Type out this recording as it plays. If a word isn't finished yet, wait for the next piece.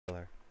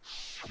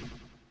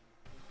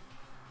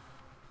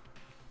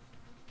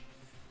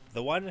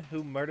The one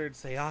who murdered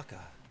Sayaka.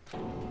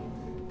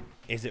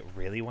 Is it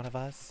really one of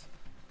us?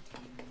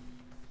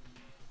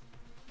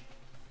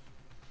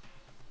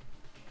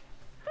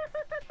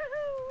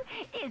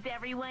 Is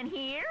everyone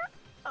here?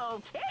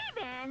 Okay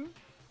then.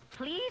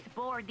 Please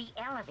board the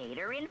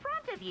elevator in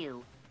front of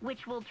you,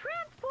 which will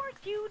transport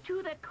you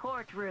to the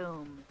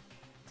courtroom,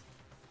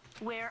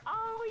 where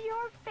all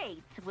your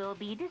fates will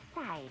be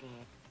decided.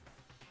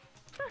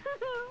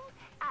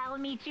 I'll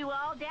meet you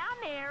all down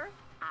there.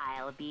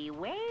 I'll be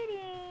waiting.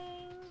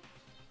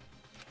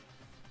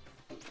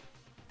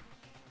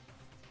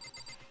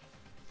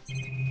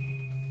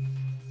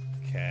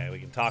 Okay, we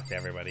can talk to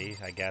everybody.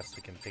 I guess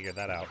we can figure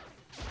that out.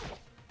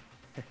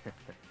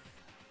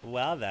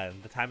 Well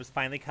then, the time has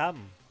finally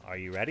come. Are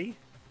you ready?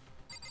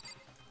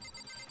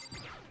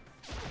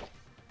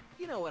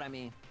 You know what I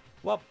mean.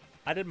 Well,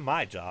 I did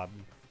my job.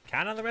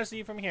 Count on the rest of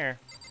you from here.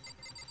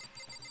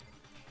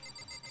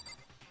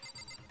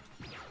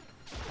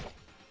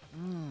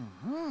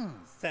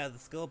 So the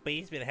school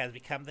basement has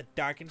become the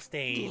darkened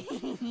stage.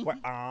 We're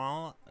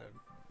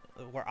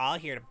all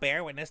here to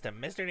bear witness to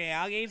Mr.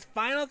 Naogi's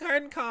final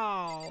curtain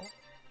call.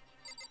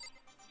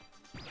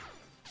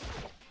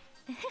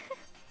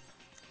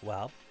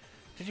 Well,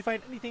 did you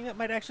find anything that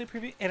might actually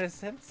prove your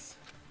innocence?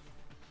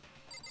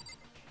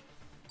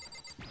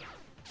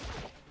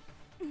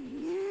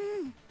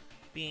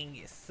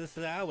 Being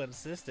so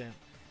insistent,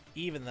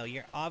 even though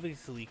you're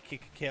obviously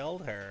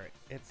killed her,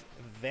 it's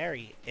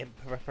very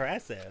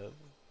impressive.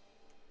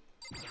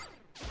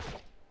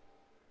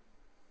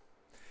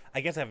 I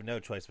guess I have no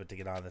choice but to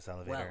get on this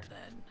elevator. Well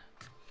then.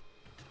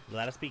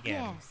 Let us begin.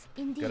 Yes,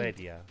 indeed. Good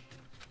idea.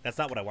 That's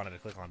not what I wanted to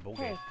click on, but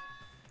okay. Hey.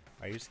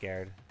 Are you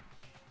scared?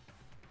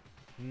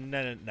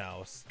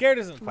 No. Scared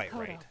isn't quite Makoto.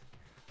 right.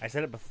 I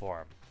said it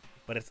before,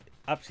 but it's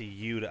up to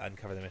you to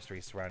uncover the mystery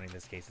surrounding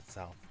this case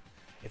itself.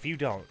 If you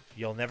don't,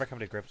 you'll never come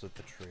to grips with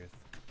the truth.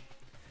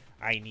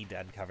 I need to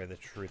uncover the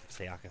truth of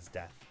Sayaka's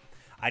death.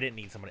 I didn't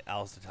need someone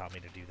else to tell me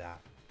to do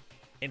that.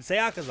 In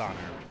Sayaka's honor,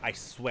 I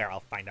swear I'll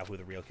find out who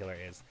the real killer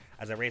is.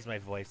 As I raised my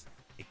voice,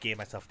 it gave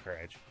myself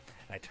courage,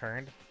 and I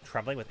turned,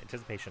 trembling with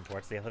anticipation,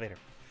 towards the elevator.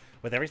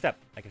 With every step,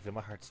 I could feel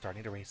my heart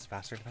starting to race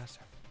faster and faster.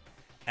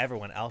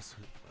 Everyone else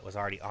was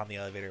already on the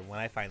elevator when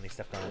I finally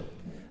stepped on.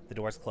 The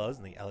doors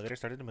closed and the elevator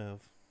started to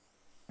move.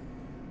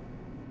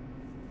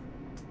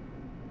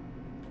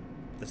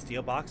 The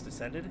steel box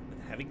descended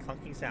with heavy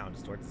clunking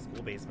sounds towards the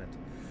school basement.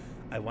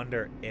 I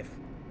wonder if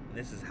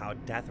this is how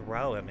death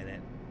row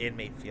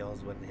inmate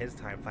feels when his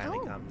time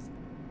finally comes.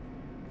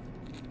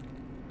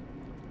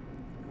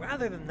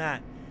 Rather than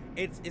that,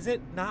 is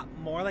it not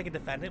more like a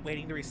defendant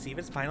waiting to receive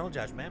his final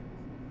judgment?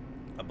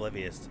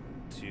 Oblivious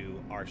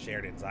to our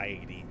shared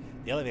anxiety,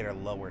 the elevator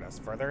lowered us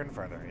further and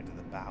further into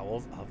the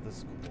bowels of the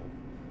school.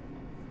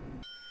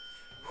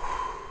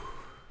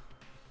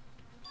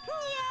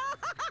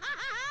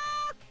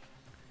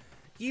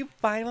 You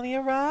finally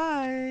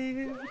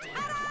arrived!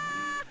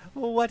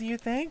 What do you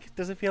think?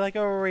 Does it feel like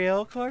a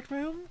real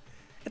courtroom?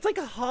 It's like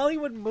a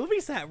Hollywood movie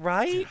set,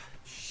 right?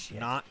 Shit.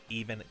 Not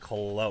even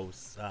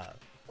close.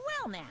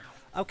 Well now.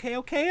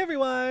 Okay,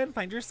 everyone.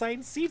 Find your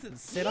assigned seats and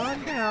sit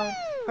on down.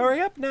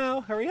 Hurry up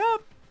now. Hurry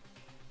up.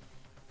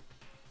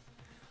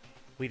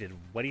 We did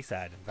what he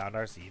said and found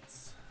our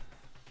seats.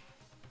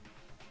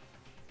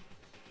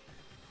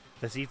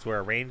 The seats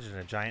were arranged in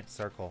a giant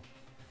circle.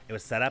 It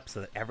was set up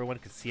so that everyone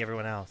could see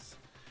everyone else,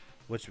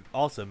 which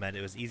also meant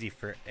it was easy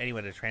for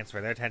anyone to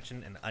transfer their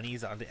attention and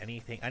unease onto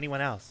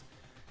anyone else.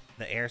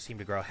 The air seemed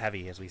to grow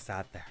heavy as we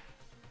sat there.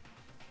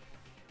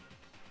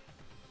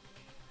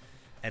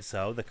 And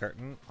so the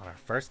curtain on our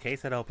first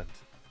case had opened.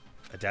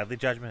 A deadly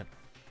judgment,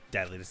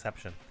 deadly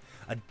deception,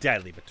 a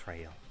deadly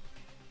betrayal.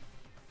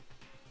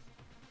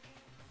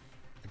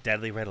 A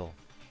deadly riddle,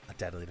 a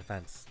deadly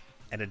defense,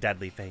 and a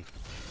deadly fate.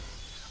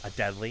 A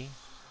deadly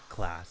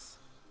class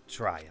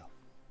trial.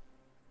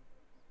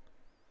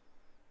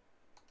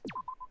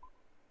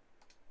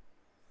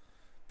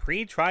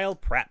 Pre-trial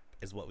prep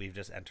is what we've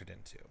just entered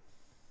into.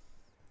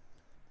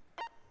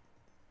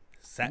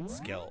 Set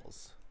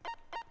skills.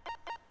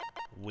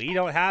 We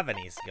don't have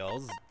any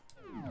skills.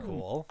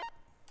 Cool.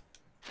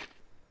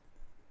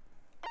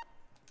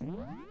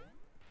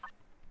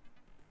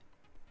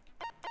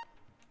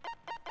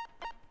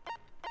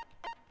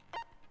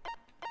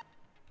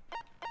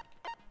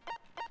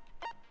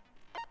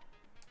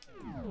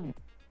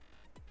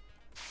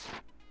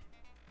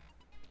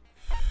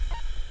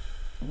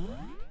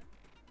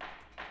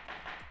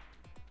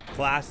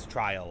 Class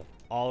trial.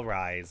 All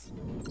rise.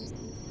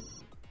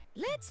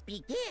 Let's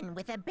begin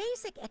with a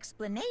basic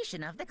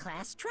explanation of the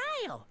class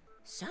trial.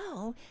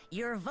 So,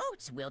 your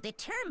votes will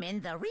determine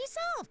the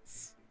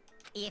results.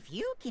 If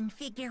you can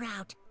figure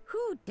out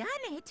who done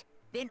it,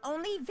 then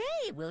only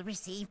they will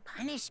receive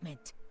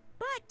punishment.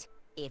 But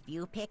if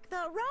you pick the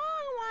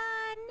wrong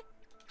one,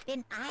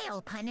 then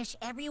I'll punish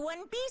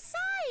everyone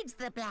besides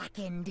the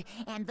blackened,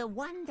 and the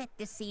one that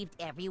deceived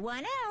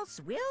everyone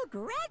else will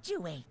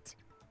graduate.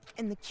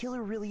 And the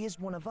killer really is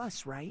one of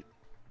us, right?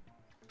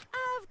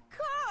 Of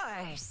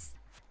course.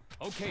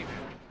 Okay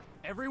then.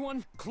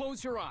 Everyone,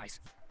 close your eyes.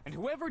 And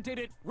whoever did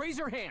it, raise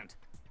your hand.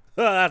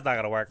 That's not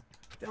gonna work.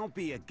 Don't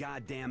be a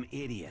goddamn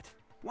idiot.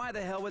 Why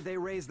the hell would they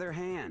raise their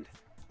hand?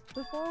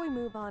 Before we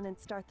move on and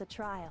start the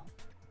trial,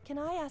 can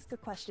I ask a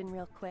question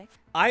real quick?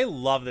 I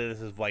love that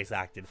this is voice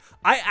acted.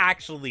 I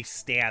actually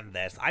stand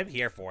this. I'm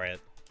here for it.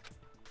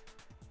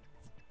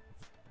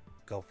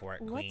 Go for it,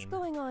 Queen. What's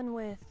going on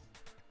with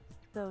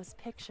those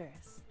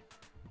pictures?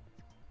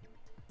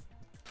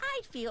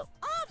 I'd feel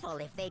awful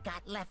if they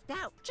got left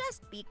out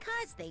just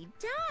because they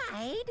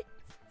died.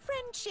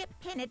 Friendship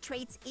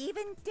penetrates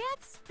even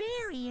death's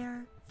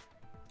barrier.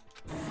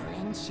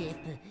 Friendship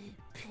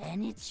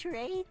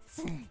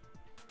penetrates?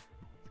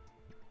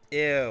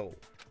 Ew.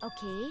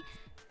 Okay,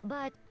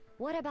 but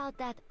what about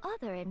that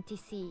other empty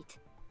seat?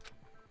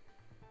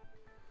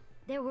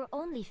 There were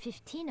only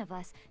 15 of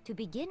us to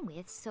begin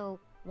with, so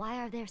why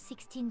are there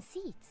 16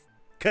 seats?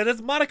 'Cause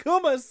it's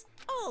Monokuma's.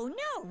 Oh,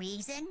 no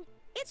reason.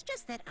 It's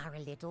just that our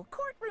little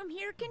courtroom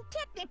here can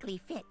technically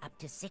fit up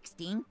to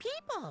 16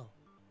 people.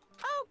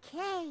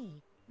 Okay,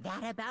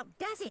 that about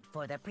does it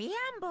for the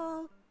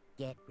preamble.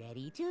 Get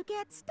ready to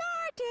get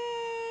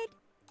started.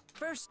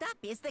 First up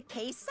is the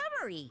case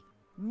summary.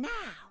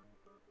 Now,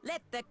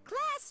 let the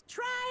class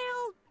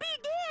trial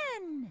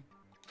begin.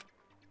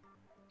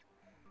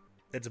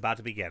 It's about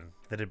to begin.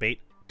 The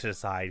debate to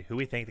decide who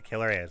we think the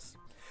killer is.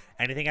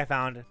 Anything I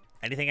found,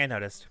 anything I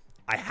noticed,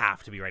 I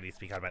have to be ready to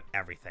speak out about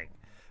everything.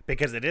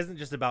 Because it isn't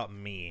just about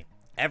me.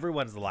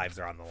 Everyone's lives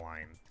are on the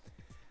line.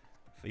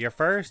 Your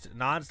first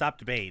non-stop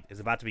debate is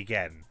about to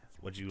begin.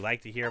 Would you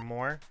like to hear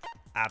more?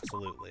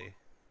 Absolutely.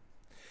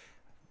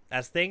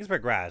 As things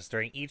progress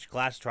during each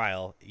class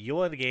trial, you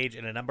will engage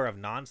in a number of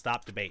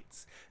non-stop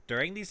debates.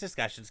 During these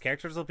discussions,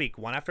 characters will speak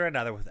one after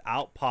another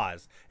without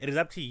pause. It is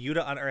up to you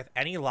to unearth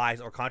any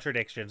lies or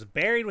contradictions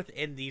buried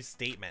within these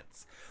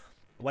statements.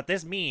 What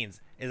this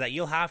means is that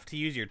you'll have to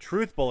use your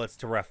truth bullets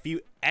to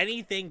refute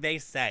anything they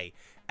say.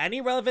 Any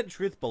relevant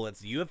truth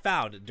bullets you have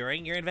found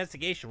during your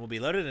investigation will be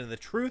loaded into the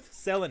truth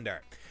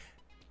cylinder.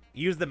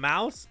 Use the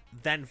mouse,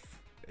 then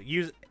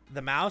use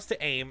the mouse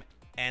to aim,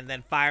 and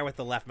then fire with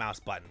the left mouse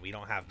button. We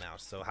don't have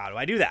mouse, so how do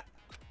I do that?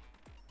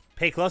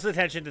 Pay close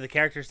attention to the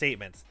character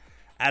statements,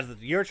 as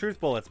your truth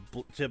bullets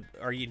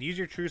or you can use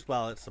your truth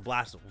bullets to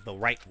blast the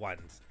right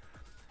ones.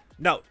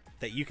 Note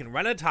that you can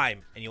run out of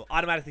time and you'll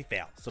automatically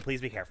fail, so please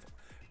be careful.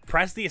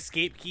 Press the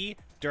escape key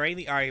during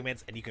the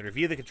arguments, and you can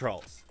review the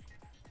controls.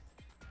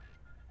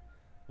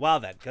 Well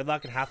then, good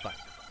luck and have fun.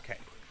 Okay.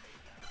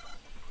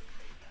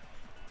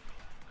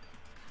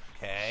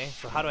 Okay,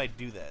 so how do I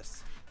do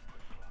this?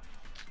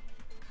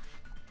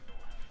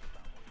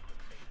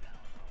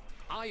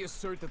 I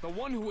assert that the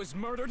one who was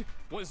murdered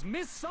was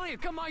Miss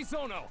Sayaka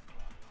Maizono.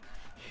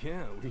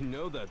 Yeah, we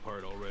know that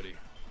part already.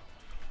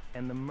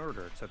 And the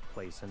murder took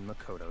place in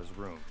Makoto's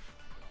room.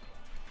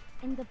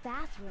 In the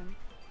bathroom.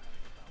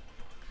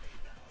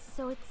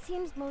 So it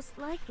seems most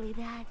likely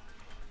that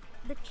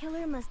the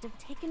killer must have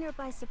taken her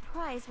by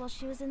surprise while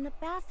she was in the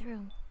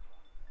bathroom.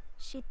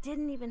 She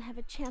didn't even have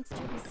a chance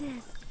to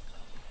resist.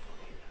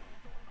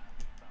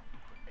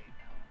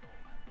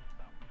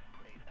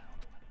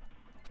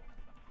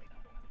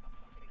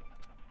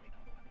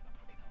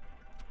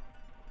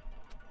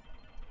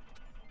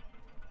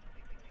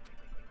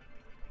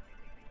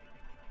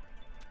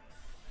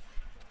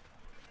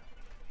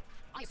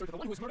 I assert that the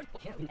one who was murdered...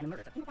 Yeah, and the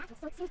murder. In the bathroom,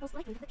 so it seems most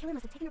likely that the killer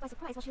must have taken her by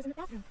surprise while she was in the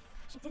bathroom.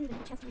 She didn't even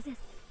have a chance to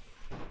resist.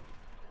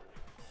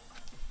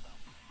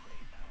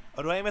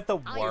 Oh, do I aim at the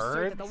I words?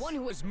 assert that the one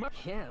who was murdered...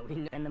 Yeah,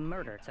 and the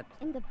murder took...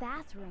 In the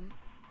bathroom.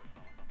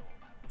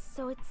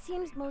 So it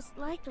seems most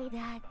likely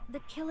that the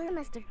killer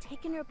must have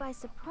taken her by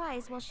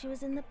surprise while she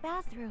was in the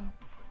bathroom.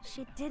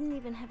 She didn't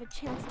even have a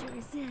chance to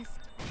resist.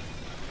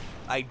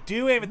 I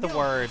do aim at the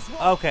words.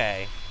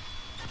 Okay.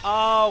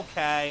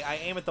 Okay, I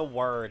aim at the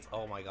words.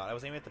 Oh my god, I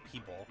was aiming at the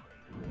people.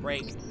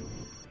 Break.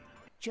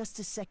 Just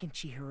a second,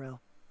 Chihiro.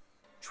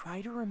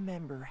 Try to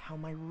remember how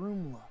my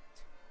room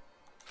looked.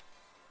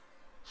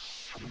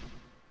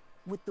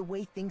 With the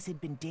way things had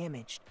been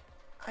damaged,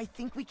 I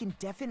think we can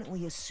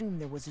definitely assume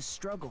there was a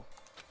struggle.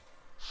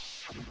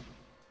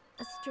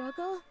 A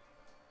struggle?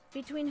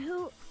 Between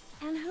who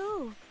and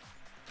who?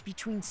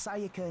 Between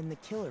Sayaka and the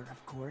killer,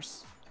 of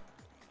course.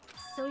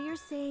 So you're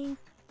saying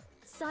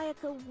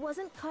Sayaka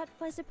wasn't caught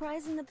by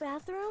surprise in the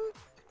bathroom?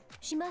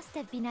 She must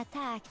have been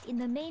attacked in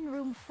the main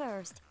room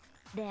first.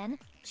 Then,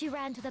 she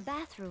ran to the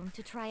bathroom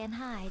to try and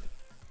hide.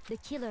 The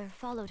killer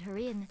followed her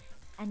in,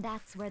 and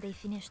that's where they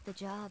finished the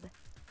job.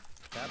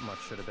 That much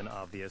should have been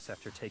obvious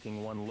after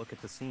taking one look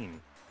at the scene.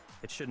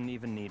 It shouldn't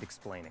even need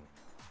explaining.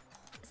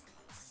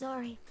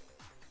 Sorry.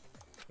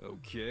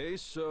 Okay,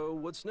 so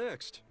what's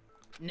next?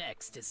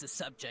 Next is the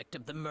subject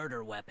of the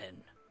murder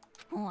weapon.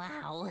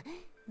 Wow,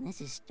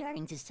 this is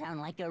starting to sound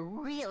like a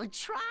real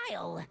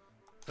trial.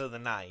 So the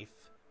knife.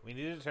 We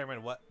need to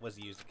determine what was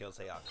used to kill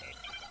Sayaka.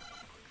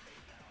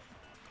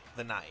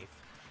 The knife.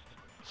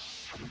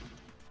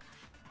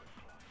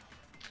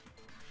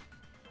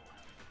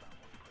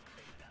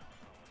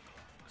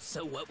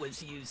 So what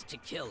was used to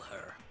kill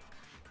her?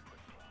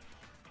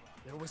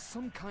 There was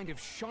some kind of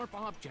sharp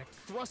object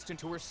thrust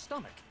into her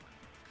stomach.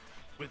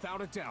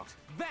 Without a doubt,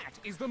 that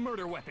is the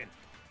murder weapon.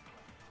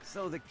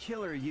 So the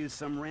killer used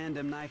some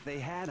random knife they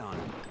had on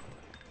him.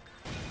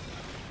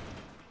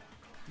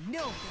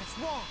 No, that's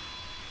wrong.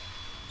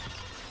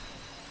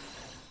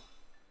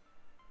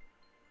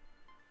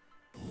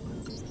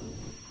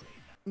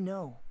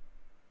 No.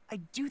 I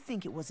do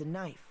think it was a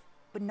knife,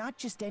 but not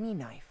just any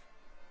knife.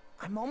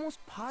 I'm almost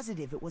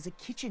positive it was a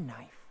kitchen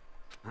knife.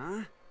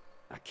 Huh?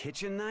 A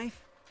kitchen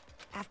knife?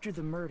 After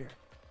the murder,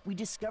 we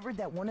discovered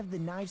that one of the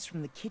knives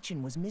from the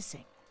kitchen was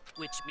missing.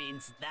 Which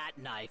means that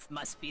knife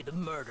must be the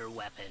murder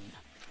weapon.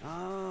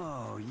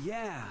 Oh,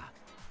 yeah.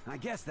 I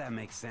guess that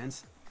makes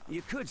sense.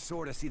 You could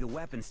sort of see the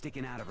weapon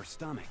sticking out of her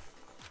stomach.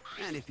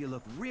 And if you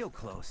look real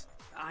close,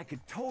 I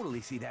could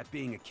totally see that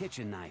being a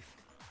kitchen knife.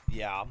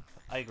 Yeah,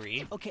 I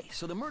agree. Okay,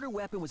 so the murder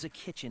weapon was a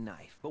kitchen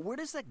knife, but where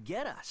does that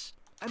get us?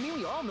 I mean,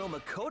 we all know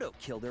Makoto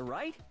killed her,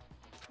 right?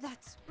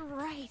 That's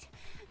right.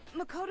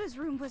 Makoto's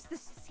room was the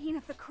scene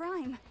of the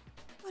crime.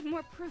 What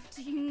more proof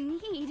do you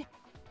need?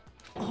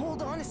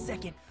 Hold on a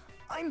second.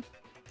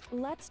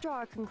 Let's draw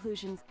our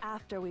conclusions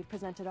after we've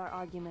presented our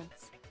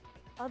arguments.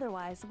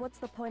 Otherwise, what's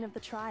the point of the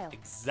trial?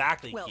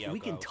 Exactly, Well, Kyoko. we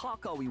can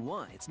talk all we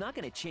want. It's not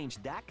going to change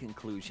that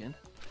conclusion.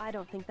 I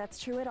don't think that's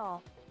true at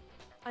all.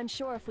 I'm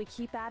sure if we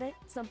keep at it,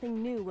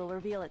 something new will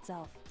reveal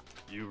itself.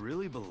 You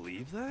really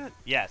believe that?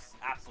 Yes,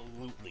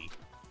 absolutely.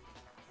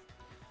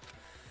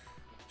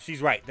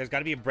 She's right. There's got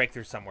to be a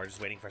breakthrough somewhere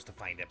just waiting for us to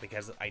find it,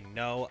 because I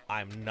know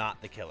I'm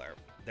not the killer.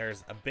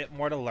 There's a bit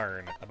more to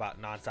learn about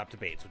non-stop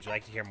debates. Would you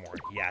like to hear more?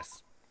 Yes.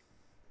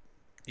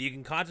 You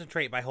can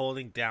concentrate by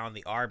holding down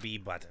the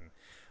RB button.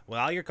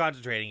 While you're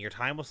concentrating, your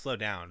time will slow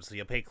down, so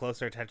you'll pay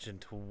closer attention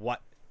to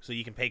what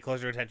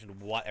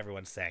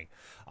everyone's saying.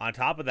 On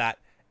top of that,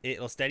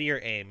 it'll steady your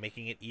aim,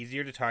 making it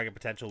easier to target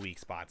potential weak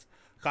spots.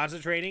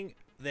 Concentrating,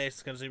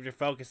 this consumes your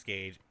focus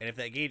gauge, and if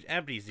that gauge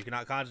empties, you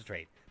cannot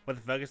concentrate. But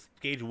the focus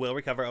gauge will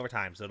recover over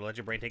time, so it'll let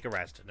your brain take a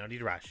rest. No need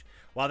to rush.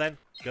 Well then,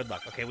 good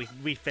luck. Okay,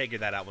 we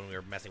figured that out when we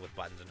were messing with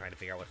buttons and trying to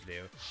figure out what to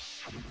do.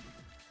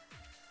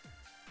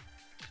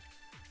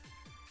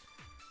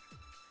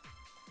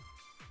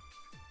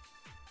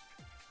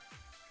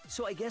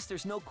 So I guess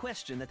there's no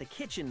question that the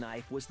kitchen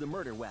knife was the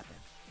murder weapon.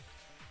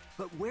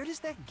 But where does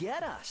that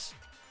get us?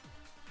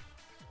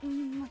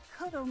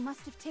 Makoto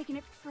must have taken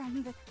it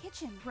from the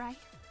kitchen, right?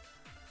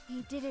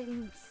 He did it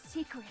in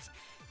secret,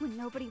 when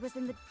nobody was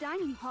in the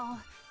dining hall.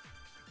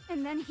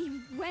 And then he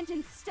went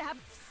and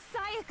stabbed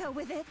Sayaka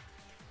with it.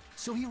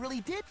 So he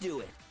really did do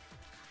it.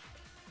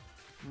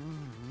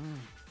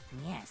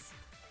 Yes,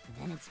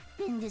 then it's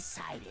been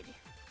decided.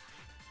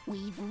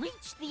 We've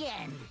reached the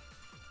end.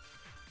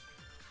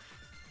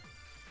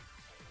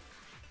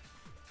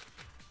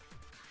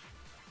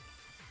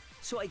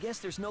 So I guess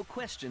there's no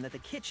question that the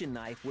kitchen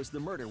knife was the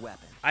murder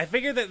weapon. I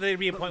figured that there'd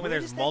be a point where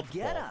there's multiple.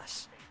 Get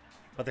us?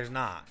 But there's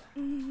not.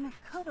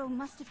 Makoto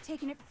must have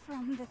taken it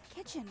from the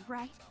kitchen,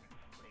 right?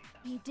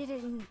 He did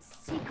it in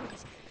secret,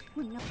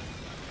 when No,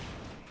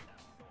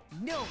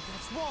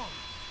 that's wrong.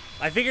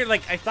 I figured,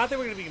 like, I thought there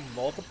were going to be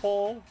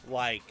multiple,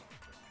 like,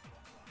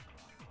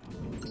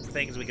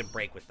 things we could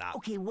break with that.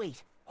 Okay,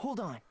 wait. Hold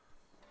on.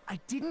 I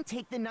didn't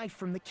take the knife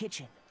from the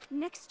kitchen.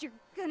 Next you're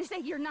gonna say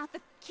you're not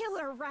the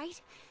killer, right?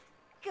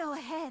 Go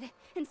ahead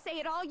and say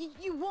it all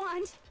you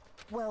want.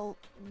 Well,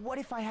 what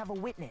if I have a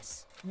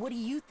witness? What do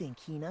you think,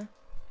 Hina?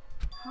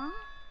 Huh?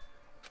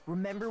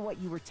 Remember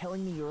what you were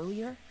telling me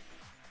earlier?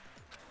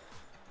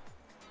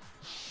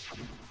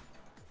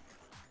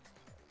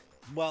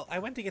 Well, I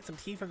went to get some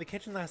tea from the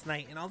kitchen last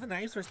night, and all the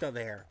knives were still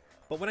there.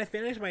 But when I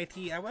finished my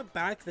tea, I went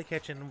back to the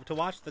kitchen to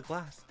wash the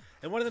glass,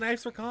 and one of the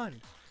knives were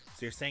gone.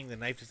 So you're saying the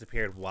knife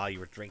disappeared while you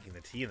were drinking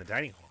the tea in the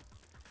dining hall?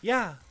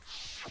 Yeah.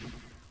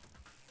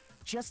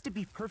 Just to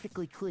be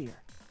perfectly clear,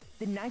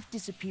 the knife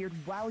disappeared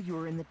while you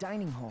were in the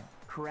dining hall,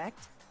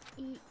 correct?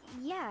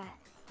 Yeah,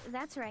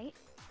 that's right.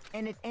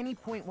 And at any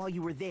point while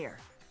you were there,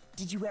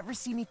 did you ever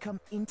see me come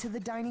into the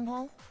dining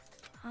hall?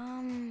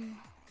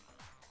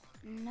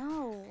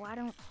 No, I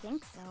don't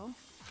think so.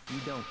 You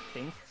don't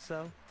think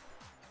so?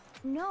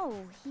 No,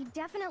 he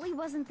definitely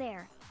wasn't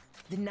there.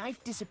 The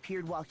knife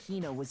disappeared while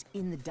Hina was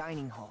in the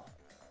dining hall.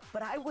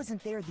 But I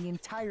wasn't there the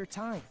entire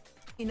time.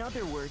 In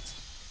other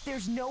words,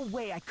 there's no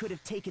way I could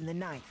have taken the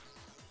knife.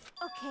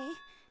 Okay,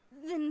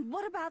 then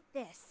what about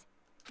this?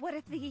 What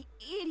if the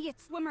idiot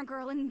swimmer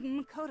girl and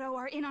Makoto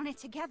are in on it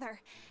together,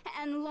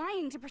 and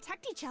lying to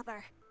protect each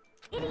other?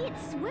 Idiot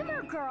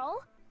swimmer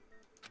girl?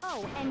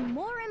 Oh, and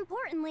more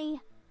importantly,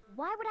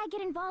 why would I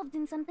get involved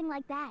in something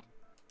like that?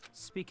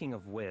 Speaking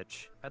of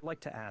which, I'd like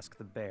to ask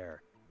the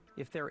bear,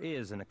 if there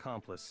is an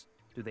accomplice,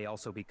 do they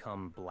also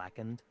become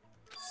blackened?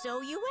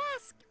 So you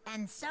ask,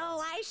 and so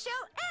I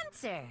shall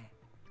answer.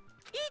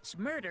 Each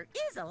murder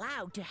is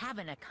allowed to have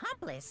an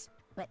accomplice,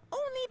 but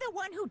only the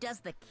one who does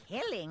the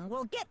killing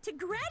will get to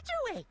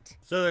graduate.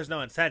 So there's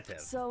no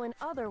incentive. So in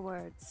other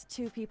words,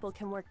 two people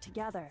can work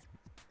together,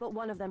 but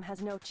one of them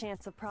has no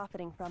chance of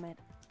profiting from it.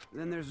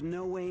 Then there's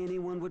no way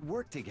anyone would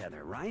work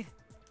together, right?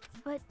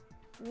 But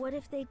what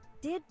if they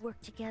did work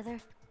together?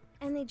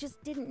 and they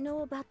just didn't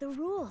know about the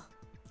rule.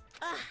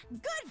 Ugh,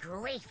 good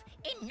grief!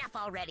 Enough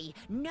already!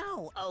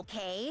 No,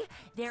 okay?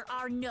 There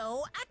are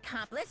no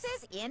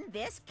accomplices in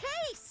this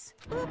case!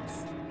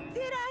 Oops!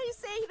 Did I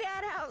say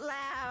that out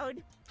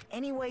loud?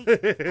 Anyway,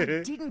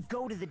 I didn't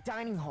go to the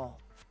dining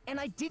hall, and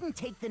I didn't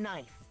take the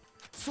knife.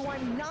 So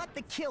I'm not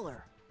the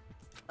killer.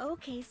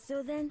 Okay,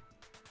 so then,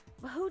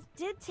 who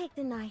did take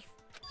the knife?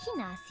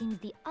 Hina seems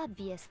the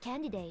obvious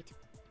candidate.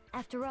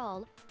 After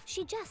all,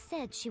 she just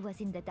said she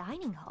was in the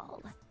dining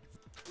hall.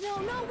 No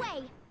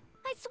way!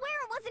 I swear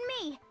it wasn't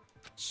me!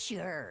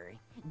 Sure,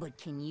 but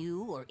can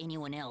you or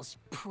anyone else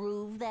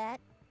prove that?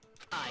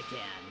 I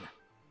can.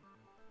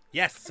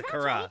 Yes,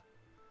 Sakura. Right.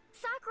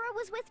 Sakura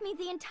was with me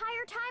the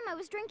entire time I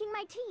was drinking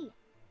my tea.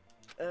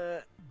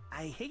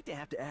 I hate to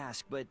have to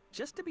ask, but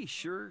just to be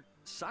sure,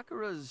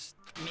 Sakura's...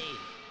 Me.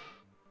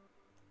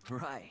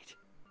 Right.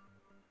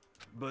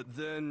 But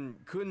then,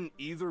 couldn't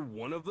either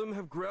one of them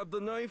have grabbed the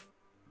knife?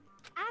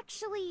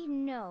 Actually,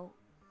 no.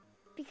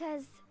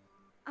 Because,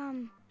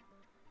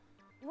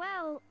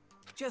 well...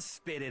 Just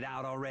spit it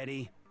out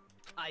already.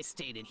 I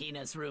stayed in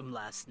Hina's room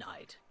last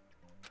night.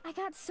 I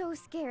got so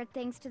scared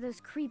thanks to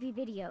those creepy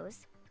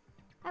videos.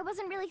 I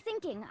wasn't really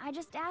thinking, I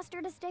just asked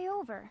her to stay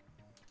over.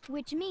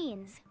 Which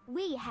means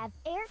we have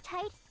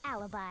airtight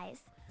alibis.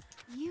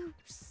 You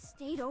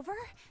stayed over?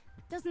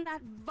 Doesn't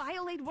that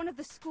violate one of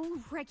the school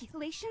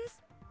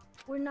regulations?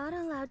 We're not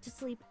allowed to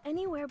sleep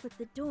anywhere but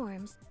the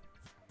dorms,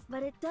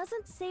 but it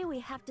doesn't say we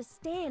have to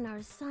stay in our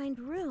assigned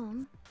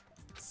room.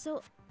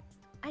 So,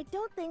 I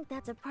don't think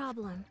that's a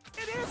problem.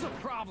 It is a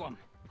problem!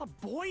 A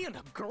boy and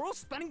a girl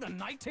spending the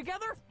night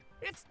together?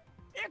 It's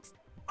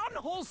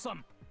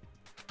unwholesome!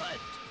 But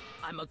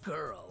I'm a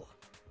girl.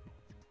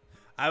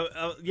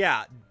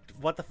 Yeah.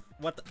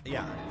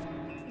 Yeah.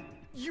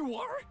 You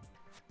are?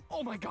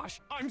 Oh my gosh,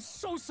 I'm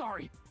so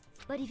sorry!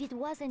 But if it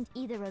wasn't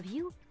either of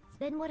you,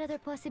 then what other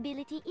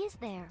possibility is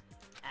there?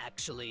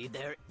 Actually,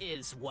 there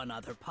is one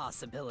other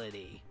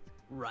possibility.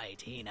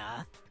 Right,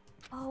 Hina?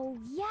 Oh,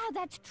 yeah,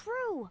 that's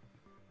true.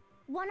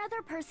 One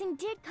other person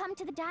did come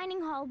to the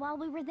dining hall while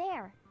we were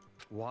there.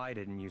 Why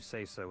didn't you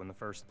say so in the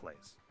first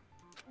place?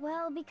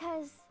 Well,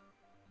 because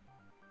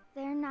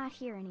they're not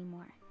here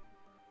anymore.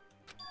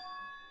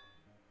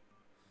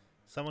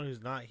 Someone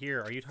who's not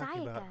here. Are you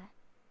talking about?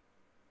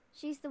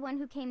 She's the one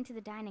who came to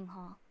the dining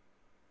hall.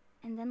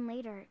 And then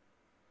later,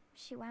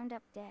 she wound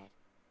up dead.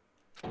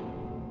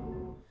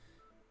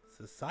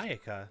 So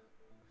Sayaka.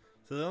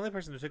 So the only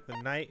person who took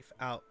the knife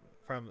out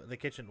from the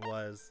kitchen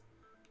was...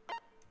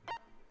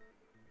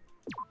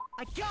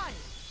 I got it!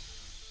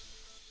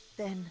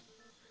 Then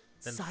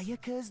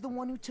Sayaka is the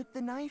one who took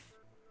the knife?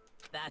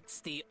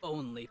 That's the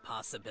only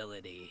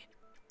possibility.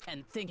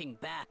 And thinking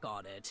back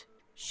on it,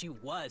 she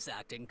was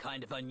acting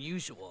kind of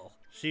unusual.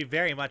 She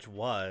very much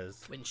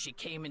was. When she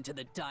came into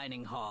the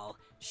dining hall,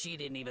 she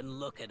didn't even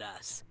look at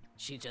us.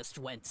 She just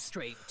went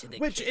straight to the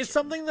Which kitchen. is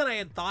something that I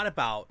had thought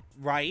about,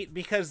 right?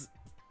 Because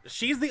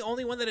she's the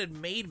only one that had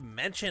made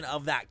mention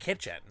of that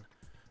kitchen.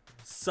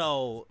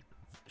 So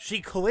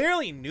she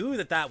clearly knew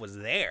that that was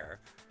there.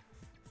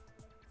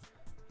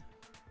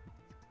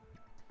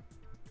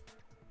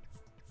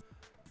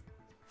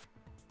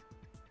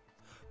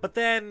 But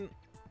then...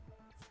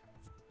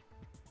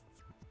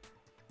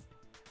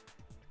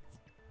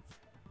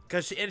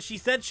 And she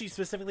said she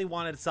specifically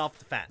wanted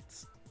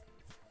self-defense.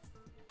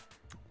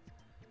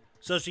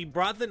 So she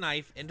brought the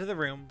knife into the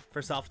room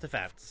for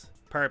self-defense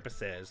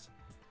purposes.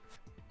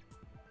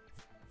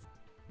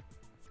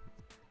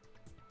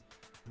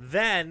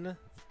 Then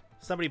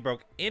somebody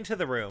broke into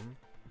the room,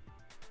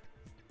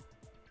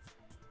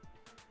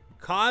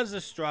 caused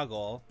a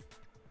struggle.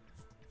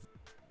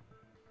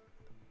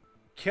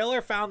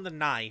 Killer found the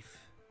knife,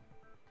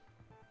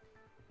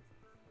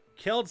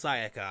 killed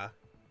Sayaka,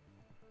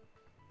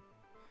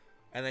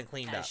 and then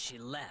cleaned up. As she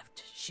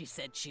left, she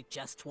said she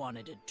just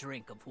wanted a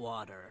drink of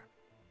water.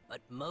 But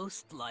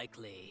most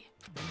likely...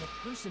 Then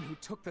the person who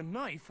took the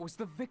knife was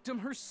the victim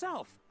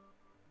herself.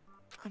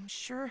 I'm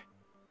sure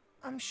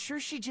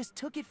she just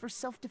took it for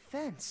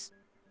self-defense.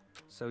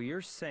 So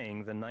you're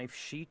saying the knife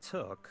she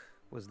took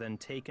was then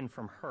taken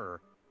from her,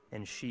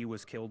 and she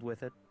was killed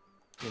with it?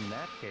 In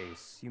that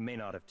case, you may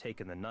not have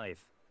taken the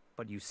knife,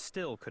 but you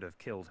still could have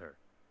killed her.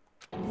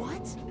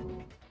 What?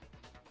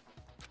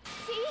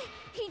 See?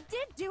 He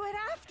did do it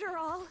after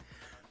all.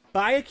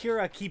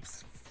 Bayakura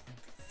keeps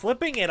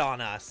flipping it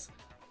on us.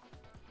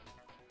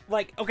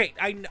 Like, okay,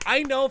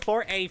 I know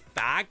for a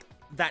fact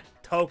that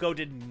Toko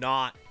did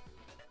not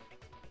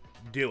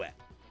do it.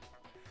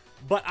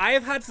 But I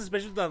have had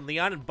suspicions on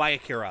Leon and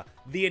Bayakura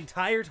the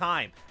entire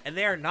time, and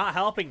they are not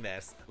helping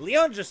this.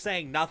 Leon's just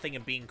saying nothing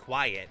and being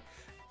quiet,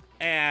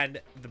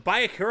 and the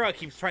Bayakura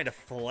keeps trying to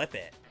flip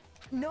it.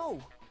 No,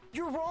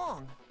 you're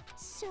wrong.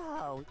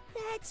 So,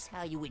 that's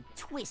how you would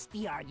twist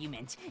the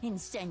argument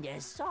and send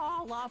us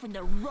all off in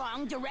the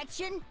wrong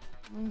direction?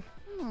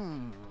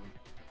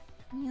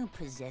 You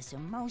possess a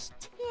most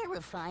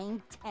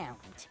terrifying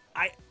talent.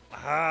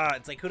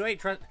 It's like, who do I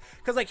trust?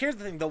 Because, like, here's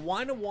the thing. The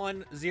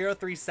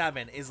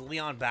 11037 is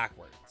Leon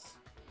backwards.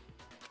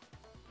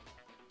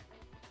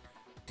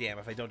 damn,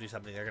 if I don't do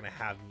something, they're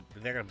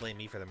gonna blame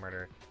me for the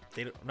murder.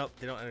 They don't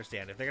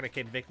understand. If they're gonna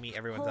convict me,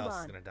 everyone else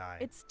is gonna die.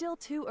 It's still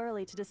too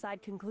early to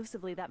decide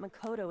conclusively that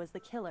Makoto is the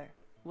killer,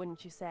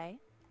 wouldn't you say?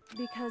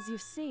 Because you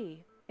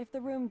see, if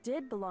the room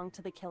did belong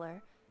to the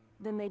killer,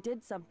 then they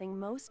did something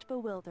most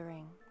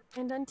bewildering.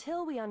 And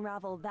until we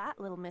unravel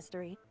that little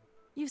mystery,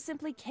 you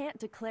simply can't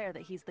declare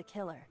that he's the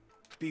killer.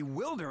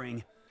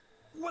 Bewildering?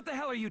 What the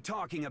hell are you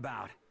talking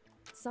about?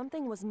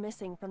 Something was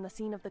missing from the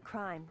scene of the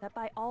crime that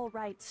by all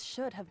rights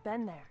should have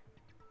been there.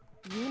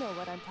 You know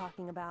what I'm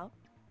talking about,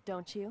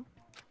 don't you?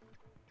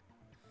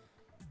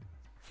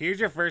 Here's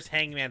your first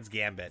Hangman's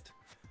Gambit.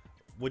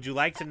 Would you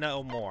like to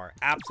know more?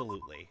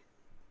 Absolutely.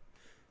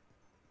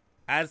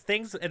 As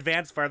things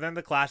advance further in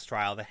the class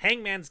trial, the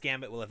Hangman's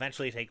Gambit will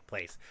eventually take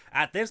place.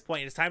 At this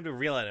point, it's time to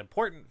reveal an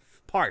important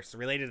parts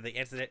related to the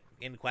incident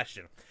in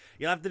question.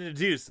 You'll have to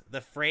deduce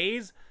the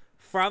phrase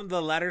from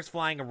the letters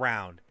flying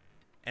around,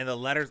 and the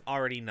letters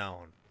already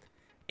known.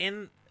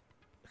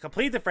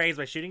 Complete the phrase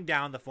by shooting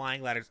down the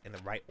flying letters in the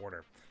right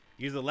order.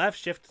 Use the left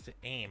shift to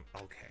aim.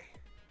 Okay.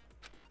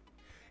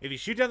 If you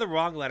shoot down the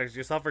wrong letters,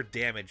 you'll suffer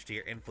damage to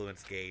your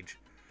influence gauge.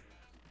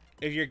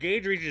 If your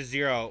gauge reaches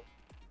 0,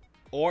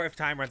 or if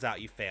time runs out,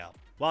 you fail.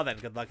 Well then,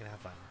 good luck and have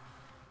fun.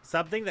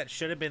 Something that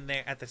should have been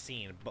there at the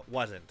scene, but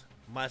wasn't.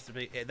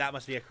 That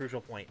must be a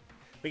crucial point.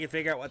 We can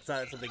figure out what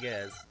something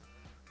is.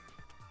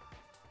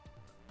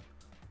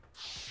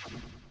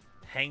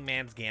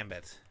 Hangman's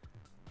Gambit.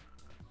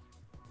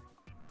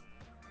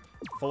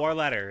 4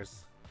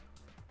 letters.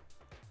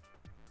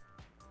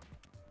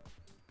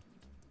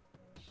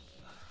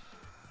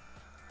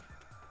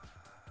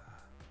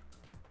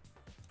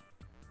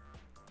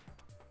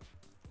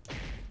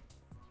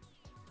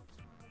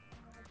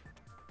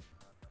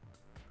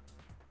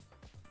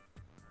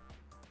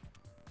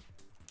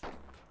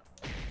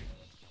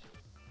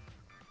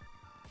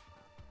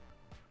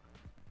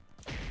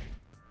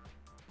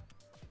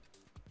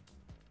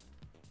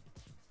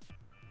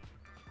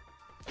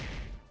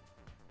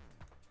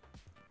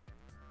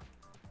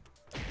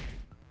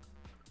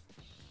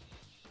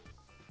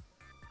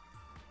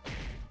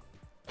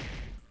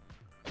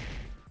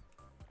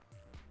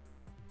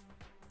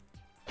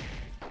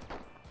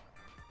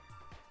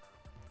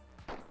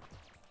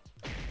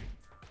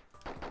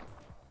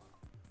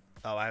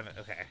 Oh, I haven't.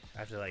 Okay. I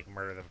have to, like,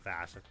 murder them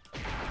fast.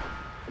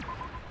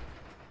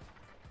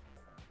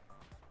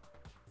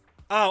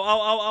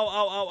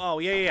 Oh.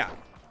 Yeah.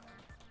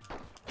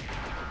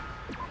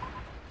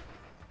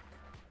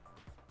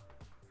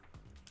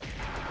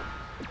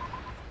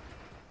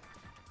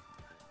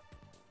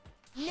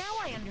 Now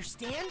I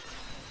understand.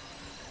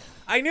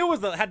 I knew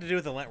it had to do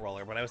with the lint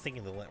roller, but I was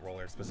thinking the lint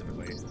roller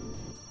specifically.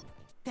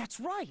 That's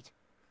right.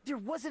 There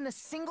wasn't a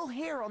single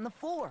hair on the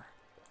floor.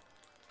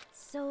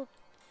 So,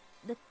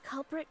 the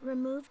culprit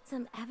removed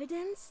some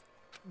evidence?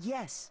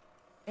 Yes.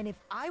 And if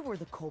I were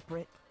the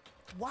culprit,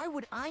 why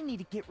would I need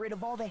to get rid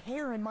of all the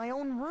hair in my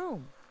own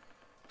room?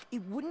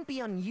 It wouldn't be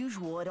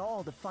unusual at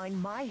all to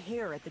find my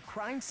hair at the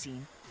crime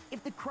scene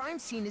if the crime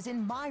scene is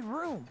in my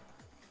room.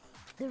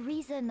 The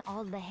reason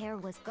all the hair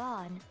was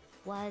gone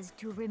was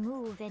to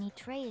remove any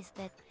trace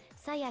that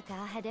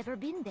Sayaka had ever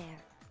been there.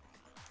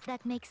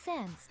 That makes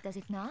sense, does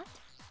it not?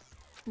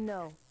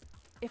 No.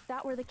 If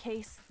that were the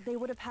case, they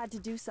would have had to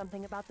do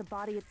something about the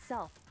body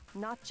itself,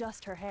 not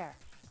just her hair.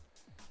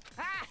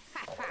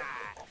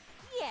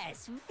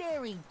 Yes,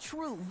 very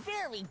true,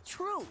 very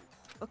true.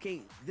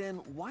 Okay, then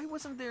why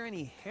wasn't there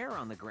any hair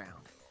on the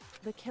ground?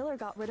 The killer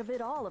got rid of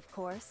it all, of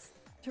course,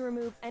 to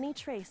remove any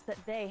trace that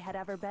they had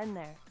ever been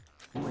there.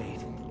 Wait,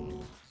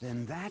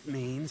 then that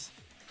means...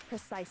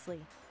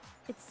 Precisely.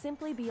 It's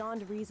simply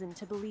beyond reason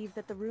to believe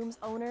that the room's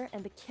owner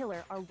and the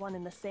killer are one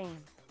and the same.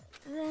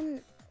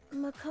 Then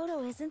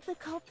Makoto isn't the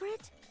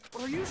culprit?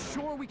 Are you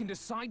sure we can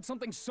decide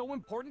something so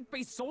important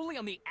based solely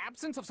on the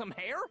absence of some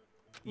hair?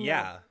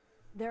 Yeah. No.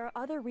 There are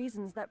other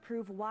reasons that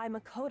prove why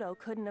Makoto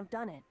couldn't have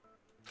done it.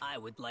 I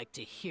would like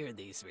to hear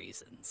these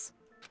reasons.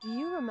 Do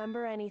you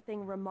remember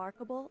anything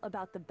remarkable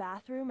about the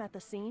bathroom at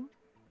the scene?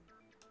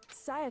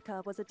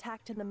 Sayaka was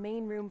attacked in the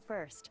main room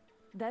first,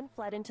 then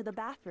fled into the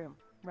bathroom,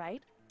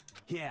 right?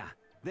 Yeah,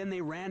 then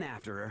they ran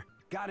after her,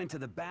 got into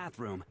the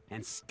bathroom,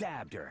 and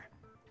stabbed her.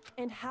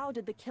 And how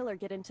did the killer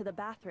get into the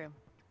bathroom?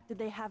 Did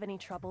they have any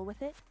trouble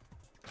with it?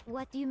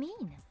 What do you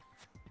mean?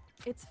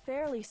 It's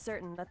fairly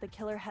certain that the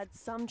killer had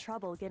some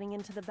trouble getting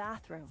into the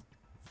bathroom.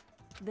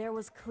 There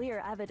was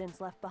clear evidence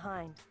left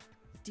behind.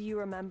 Do you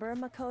remember,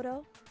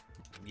 Makoto?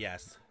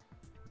 Yes.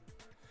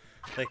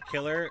 The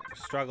killer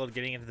struggled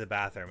getting into the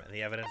bathroom, and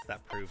the evidence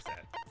that proves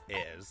it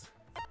is...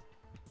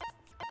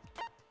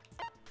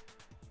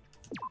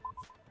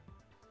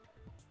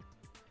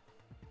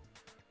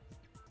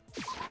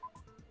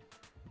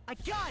 I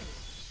got it!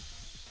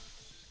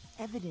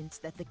 Evidence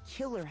that the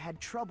killer had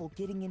trouble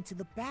getting into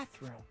the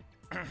bathroom.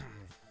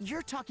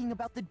 You're talking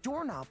about the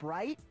doorknob,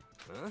 right?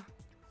 Huh?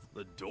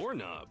 The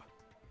doorknob?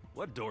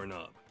 What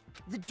doorknob?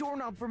 The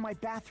doorknob for my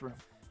bathroom.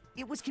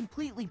 It was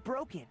completely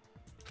broken.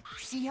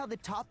 See how the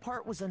top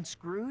part was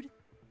unscrewed?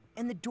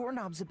 And the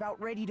doorknob's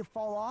about ready to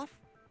fall off?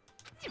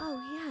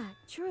 Oh yeah,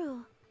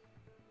 true.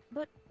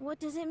 But what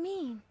does it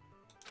mean?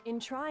 In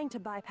trying to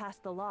bypass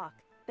the lock,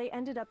 they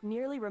ended up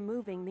nearly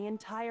removing the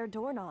entire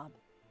doorknob.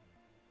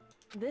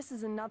 This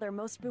is another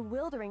most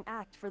bewildering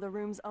act for the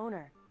room's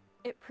owner.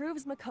 It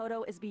proves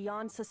Makoto is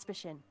beyond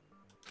suspicion.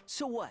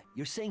 So what?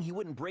 You're saying he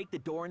wouldn't break the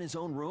door in his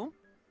own room?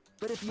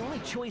 But if the only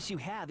choice you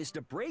have is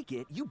to break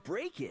it, you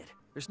break it.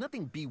 There's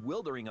nothing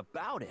bewildering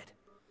about it.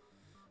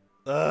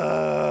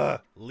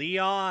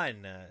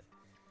 Leon!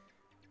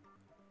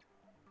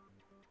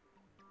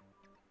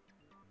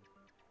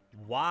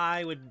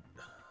 Why would...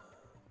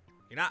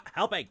 You're not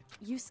helping!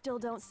 You still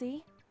don't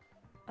see?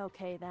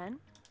 Okay then.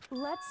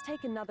 Let's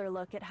take another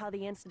look at how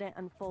the incident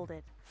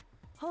unfolded.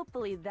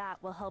 Hopefully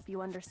that will help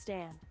you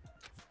understand.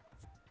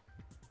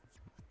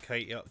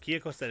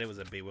 Kyoko said it was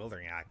a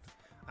bewildering act.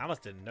 I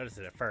almost didn't notice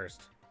it at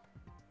first.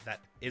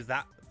 Is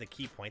that the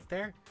key point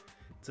there?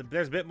 So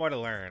there's a bit more to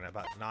learn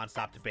about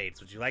non-stop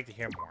debates. Would you like to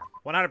hear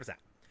more? 100%.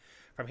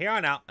 From here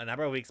on out, a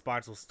number of weak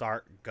spots will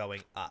start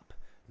going up.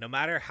 No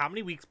matter how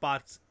many weak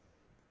spots,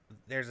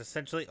 there's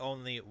essentially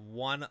only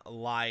one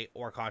lie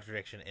or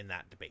contradiction in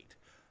that debate.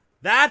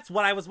 That's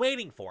what I was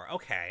waiting for.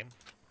 Okay.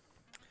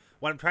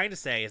 What I'm trying to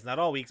say is not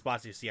all weak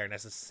spots you see are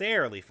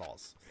necessarily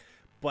false.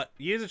 But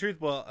use the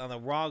truth on the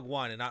wrong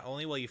one, and not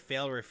only will you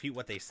fail to refute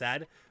what they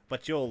said,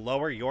 but you'll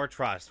lower your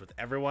trust with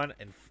everyone,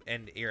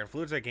 and your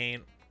influencer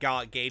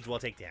gauge will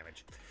take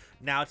damage.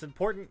 Now, it's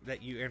important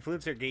that your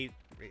influencer gauge,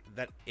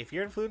 that if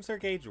your influencer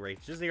gauge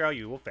reaches 0,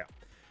 you will fail.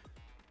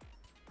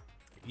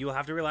 You will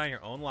have to rely on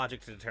your own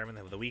logic to determine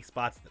the weak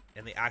spots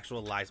and the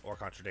actual lies or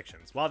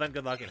contradictions. Well then,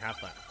 good luck and have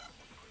fun.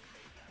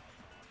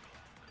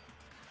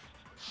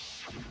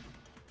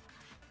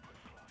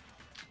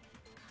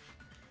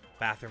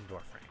 Bathroom door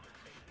frame.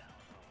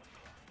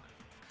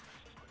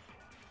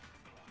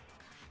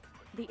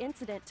 The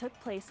incident took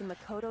place in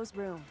Makoto's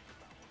room.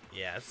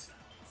 Yes.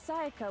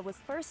 Sayaka was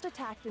first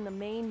attacked in the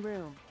main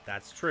room.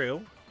 That's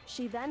true.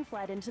 She then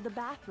fled into the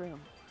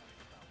bathroom.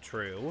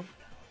 True.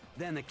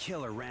 Then the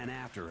killer ran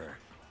after her.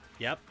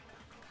 Yep.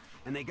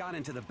 And they got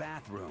into the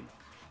bathroom.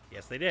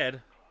 Yes, they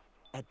did.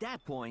 At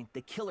that point,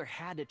 the killer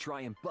had to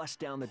try and bust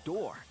down the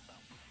door.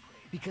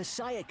 Because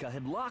Sayaka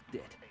had locked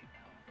it.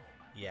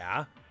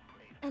 Yeah.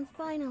 And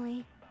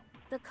finally,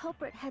 the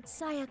culprit had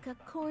Sayaka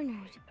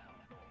cornered.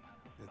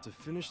 And to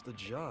finish the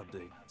job,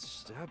 they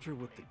stabbed her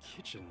with the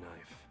kitchen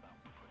knife.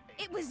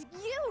 It was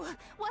you,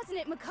 wasn't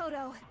it,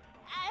 Makoto?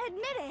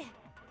 Admit it.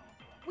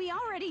 We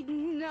already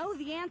know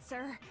the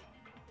answer.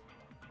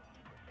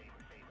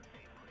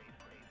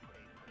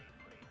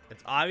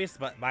 It's obvious,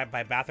 but my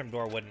bathroom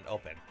door wouldn't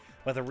open.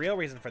 But the real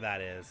reason for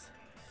that is...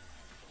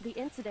 The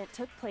incident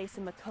took place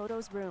in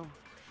Makoto's room.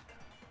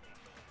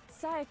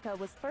 Sayaka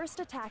was first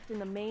attacked in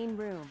the main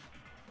room.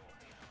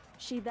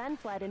 She then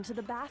fled into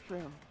the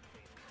bathroom.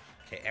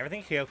 Okay,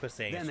 everything Kyoko's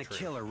saying is true. Then the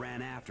killer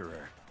ran after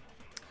her.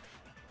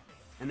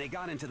 And they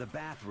got into the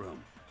bathroom.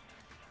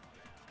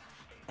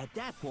 At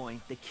that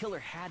point, the killer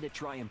had to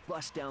try and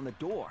bust down the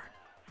door.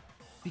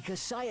 Because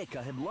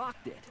Sayaka had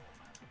locked it.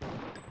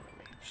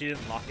 She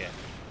didn't lock it.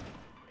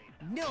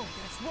 No,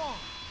 that's wrong.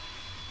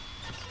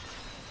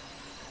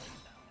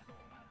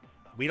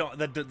 We don't...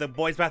 The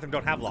boys' bathroom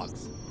don't have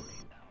locks.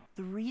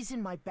 The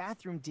reason my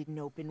bathroom didn't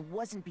open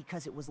wasn't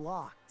because it was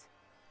locked.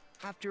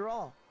 After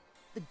all,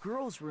 the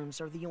girls' rooms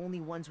are the only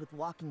ones with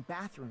locking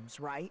bathrooms,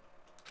 right?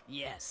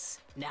 Yes,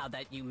 now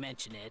that you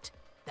mention it,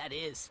 that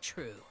is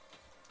true.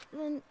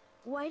 Then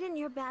why didn't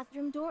your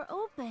bathroom door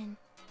open?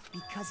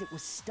 Because it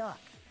was stuck.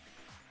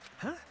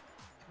 Huh?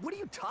 What are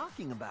you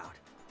talking about?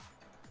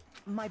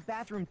 My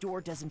bathroom door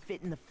doesn't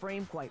fit in the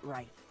frame quite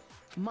right.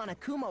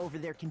 Monokuma over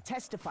there can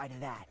testify to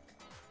that.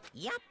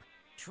 Yup,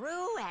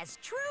 true as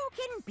true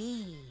can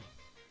be.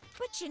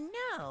 But you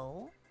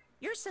know,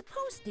 you're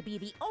supposed to be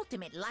the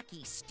ultimate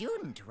lucky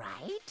student,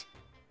 right?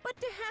 But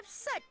to have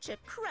such a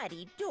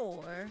cruddy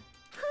door...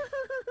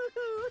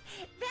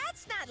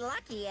 That's not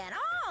lucky at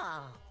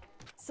all!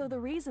 So the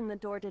reason the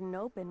door didn't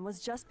open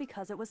was just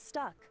because it was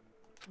stuck.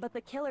 But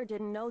the killer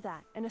didn't know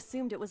that and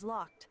assumed it was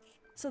locked.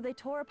 So they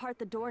tore apart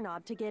the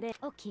doorknob to get in.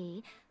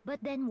 Okay,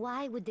 but then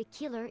why would the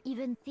killer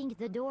even think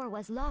the door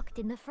was locked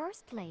in the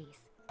first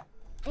place?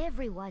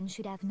 Everyone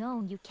should have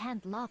known you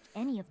can't lock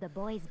any of the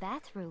boys'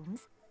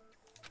 bathrooms.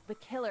 The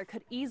killer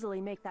could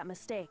easily make that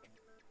mistake,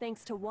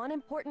 thanks to one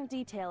important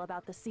detail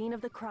about the scene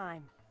of the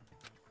crime.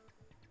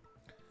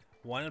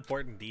 One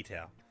important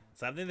detail.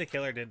 Something the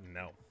killer didn't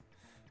know.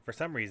 For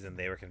some reason,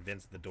 they were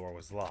convinced the door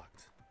was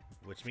locked.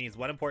 Which means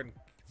one important...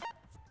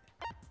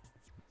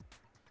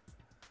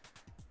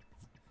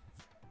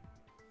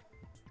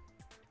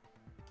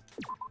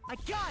 I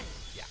got it!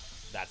 Yeah,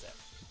 that's it.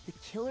 The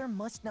killer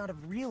must not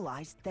have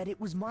realized that it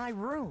was my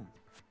room.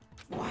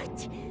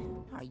 What?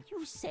 Are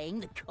you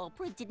saying the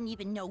culprit didn't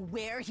even know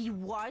where he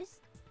was?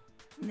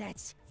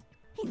 That's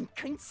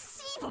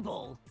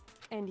inconceivable!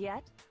 And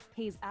yet,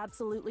 he's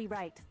absolutely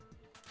right.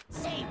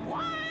 Say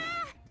what?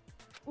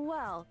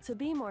 Well, to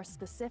be more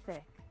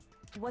specific,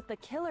 what the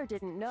killer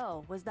didn't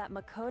know was that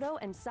Makoto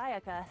and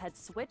Sayaka had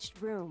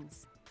switched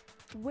rooms.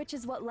 Which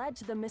is what led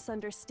to the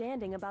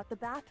misunderstanding about the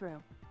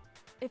bathroom.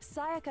 If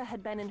Sayaka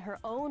had been in her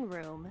own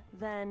room,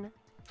 then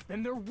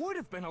there would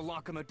have been a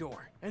lock on the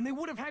door, and they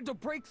would have had to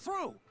break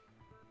through!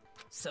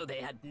 So they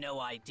had no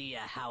idea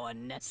how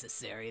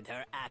unnecessary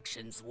their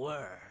actions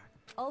were.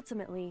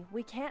 Ultimately,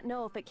 we can't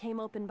know if it came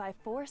open by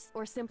force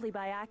or simply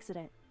by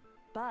accident.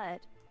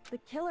 But the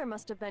killer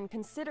must have been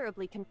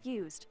considerably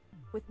confused,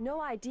 with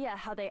no idea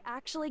how they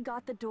actually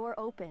got the door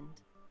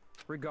opened.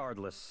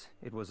 Regardless,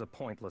 it was a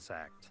pointless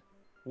act.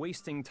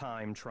 Wasting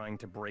time trying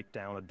to break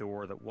down a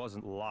door that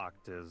wasn't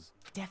locked is...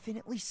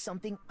 Definitely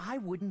something I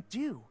wouldn't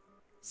do,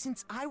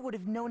 since I would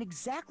have known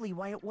exactly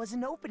why it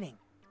wasn't opening,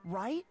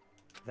 right?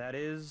 That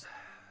is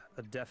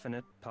a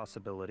definite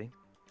possibility.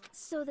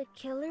 So the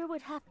killer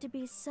would have to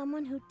be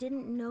someone who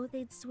didn't know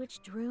they'd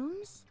switched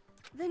rooms?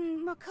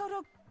 Then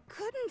Makoto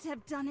couldn't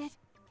have done it.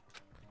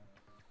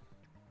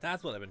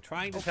 That's what I've been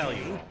trying to tell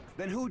you.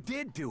 Then who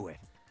did do it?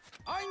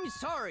 I'm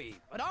sorry,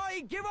 but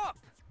I give up!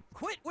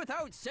 Quit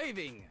without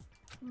saving!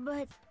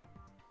 But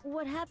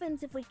what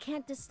happens if we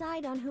can't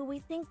decide on who we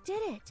think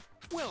did it?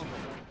 Well,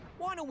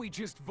 why don't we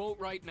just vote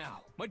right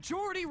now?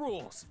 Majority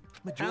rules!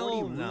 Majority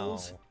Hell no.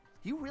 rules?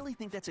 You really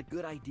think that's a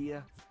good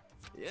idea?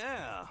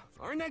 Yeah,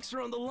 our necks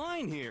are on the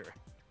line here.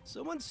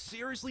 Someone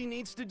seriously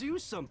needs to do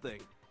something.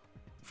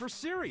 For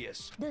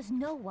serious. Does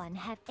no one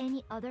have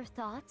any other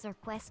thoughts or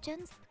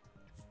questions?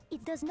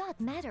 It does not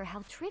matter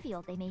how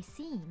trivial they may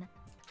seem.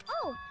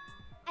 Oh,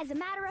 as a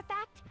matter of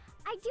fact,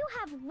 I do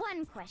have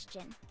one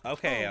question.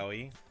 Okay,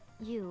 Aoi.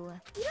 You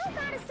don't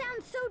gotta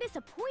sound so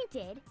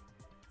disappointed.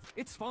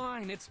 It's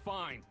fine, it's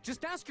fine.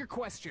 Just ask your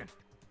question.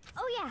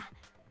 Oh yeah.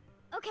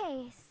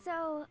 Okay,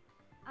 so,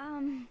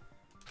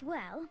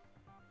 well,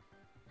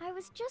 I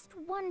was just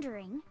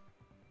wondering,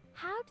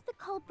 how did the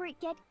culprit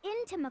get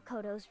into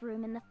Makoto's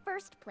room in the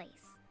first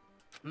place?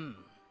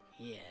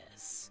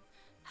 Yes.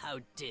 How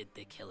did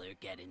the killer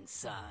get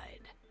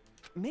inside?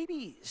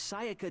 Maybe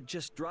Sayaka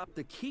just dropped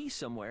the key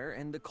somewhere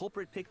and the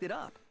culprit picked it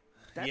up.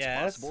 That's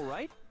Yes. possible,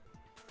 right?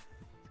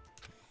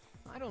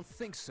 I don't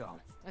think so.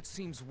 That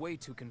seems way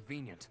too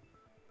convenient.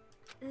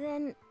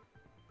 Then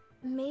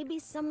maybe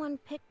someone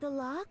picked the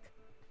lock?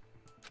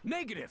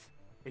 Negative!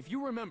 If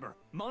you remember,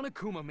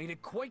 Monokuma made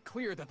it quite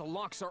clear that the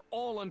locks are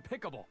all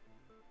unpickable.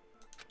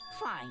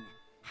 Fine.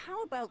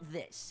 How about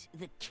this?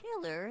 The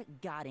killer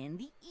got in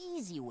the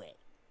easy way.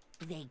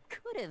 They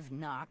could have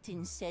knocked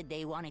and said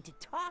they wanted to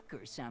talk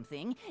or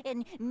something,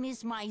 and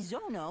Miss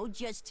Maizono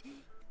just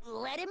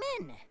let him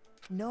in.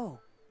 No,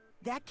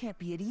 that can't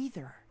be it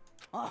either.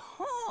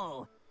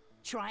 Oh,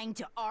 trying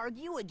to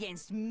argue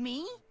against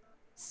me?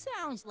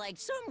 Sounds like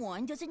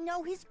someone doesn't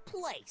know his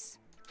place.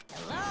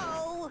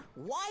 Hello?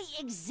 Why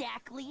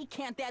exactly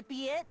can't that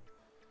be it?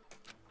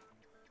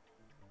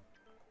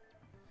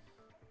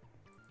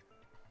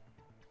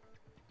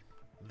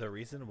 The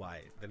reason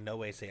why, there's no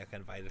way Sayaka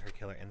invited her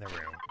killer in the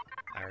room.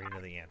 I already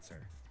know the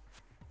answer.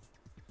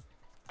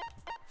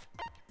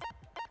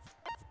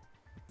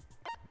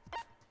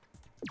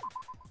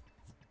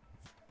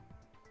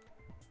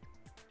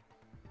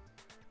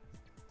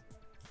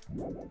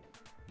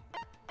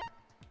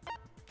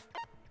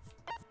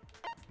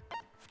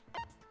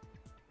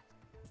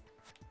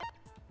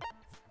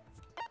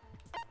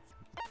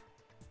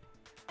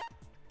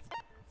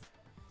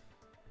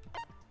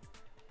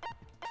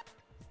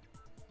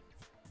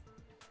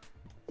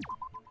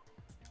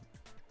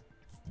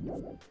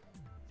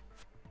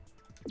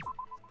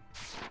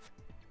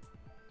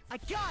 I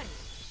got it!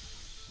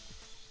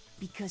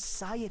 Because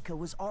Sayaka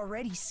was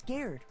already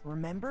scared,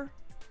 remember?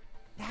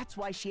 That's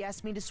why she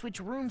asked me to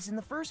switch rooms in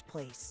the first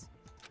place.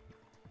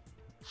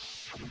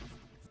 The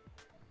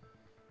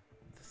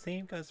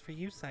same goes for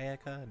you,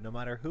 Sayaka. No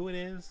matter who it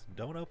is,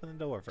 don't open the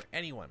door for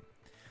anyone.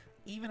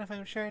 Even if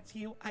I'm sure it's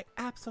you, I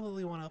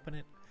absolutely won't open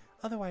it.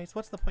 Otherwise,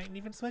 what's the point in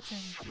even switching?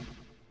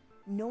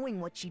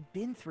 Knowing what she'd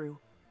been through,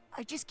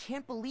 I just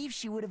can't believe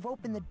she would have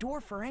opened the door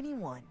for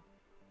anyone.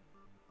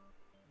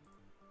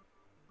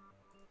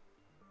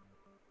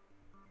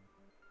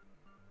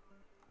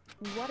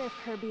 What if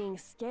her being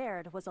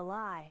scared was a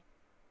lie?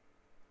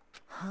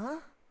 Huh?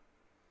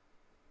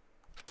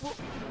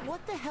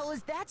 What the hell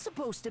is that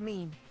supposed to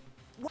mean?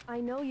 I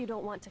know you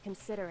don't want to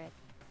consider it,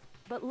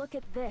 but look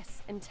at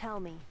this and tell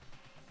me.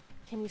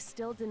 Can you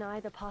still deny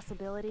the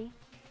possibility?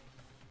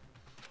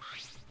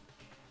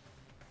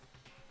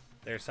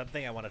 There's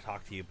something I want to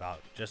talk to you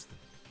about, just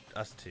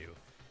us two.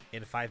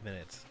 In 5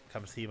 minutes,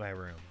 come see my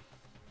room.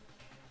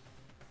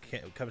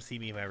 Come see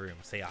me in my room,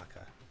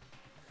 Sayaka.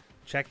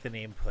 Check the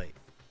nameplates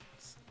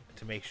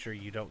to make sure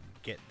you don't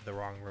get the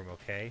wrong room,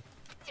 okay?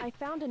 I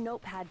found a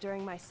notepad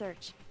during my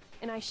search,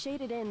 and I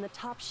shaded in the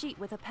top sheet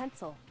with a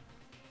pencil.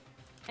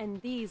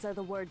 And these are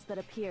the words that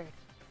appeared.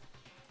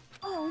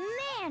 Oh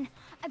man!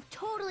 I've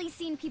totally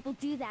seen people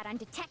do that on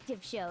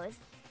detective shows.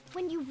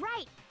 When you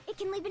write, it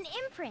can leave an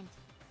imprint.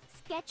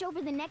 Sketch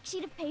over the next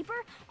sheet of paper,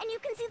 and you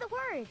can see the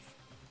words.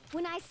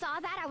 When I saw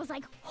that, I was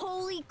like,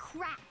 holy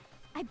crap!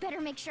 I better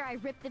make sure I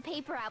rip the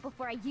paper out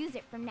before I use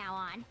it from now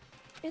on.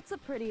 It's a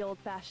pretty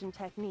old-fashioned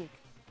technique,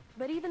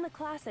 But even the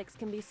classics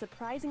can be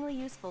surprisingly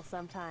useful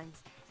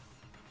sometimes.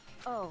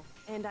 Oh,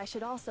 and I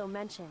should also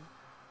mention,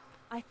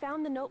 I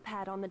found the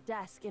notepad on the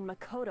desk in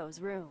Makoto's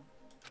room.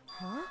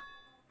 Huh?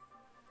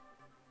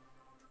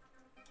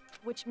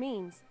 Which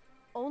means,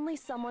 only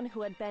someone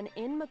who had been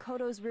in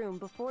Makoto's room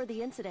before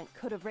the incident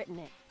could have written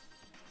it.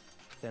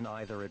 Then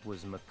either it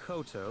was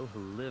Makoto who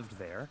lived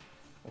there,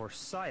 or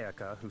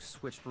Sayaka who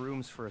switched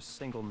rooms for a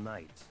single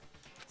night.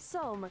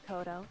 So,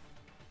 Makoto,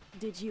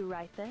 did you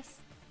write this?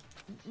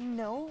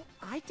 No,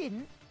 I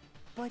didn't.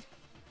 But...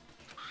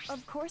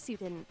 Of course you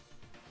didn't.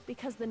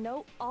 Because the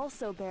note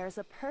also bears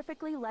a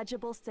perfectly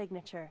legible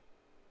signature.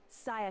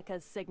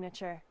 Sayaka's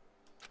signature.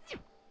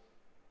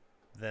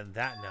 Then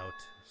that note,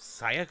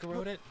 Sayaka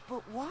wrote it?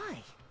 But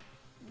why?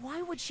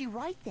 Why would she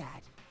write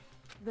that?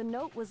 The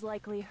note was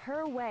likely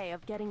her way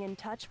of getting in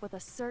touch with a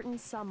certain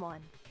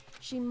someone.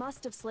 She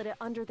must have slid it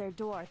under their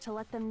door to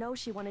let them know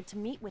she wanted to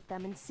meet with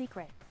them in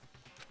secret.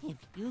 If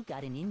you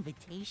got an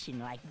invitation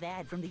like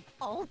that from the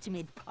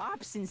ultimate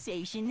pop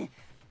sensation,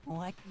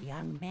 what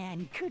young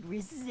man could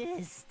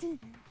resist?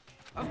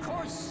 Of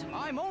course,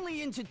 I'm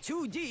only into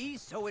 2D,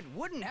 so it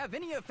wouldn't have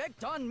any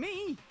effect on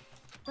me.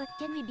 But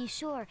can we be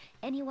sure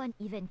anyone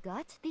even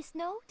got this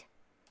note?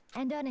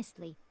 And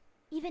honestly,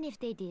 even if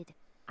they did,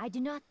 I do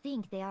not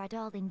think they are at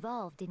all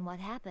involved in what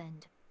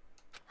happened.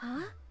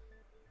 Huh?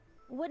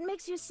 What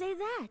makes you say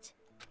that?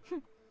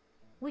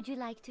 Would you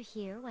like to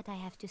hear what I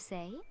have to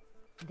say?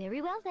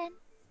 Very well then.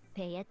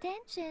 Pay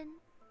attention.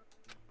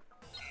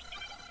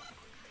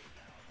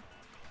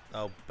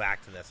 Oh,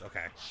 back to this.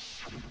 Okay.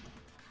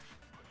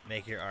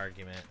 Make your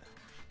argument.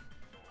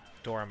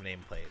 Dorm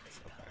nameplates.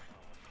 Okay.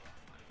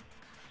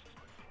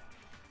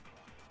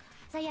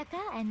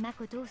 Sayaka and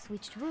Makoto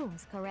switched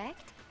rooms,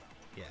 correct?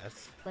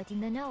 Yes. But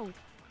in the note,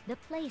 the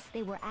place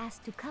they were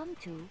asked to come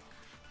to,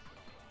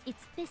 it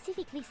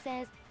specifically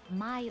says,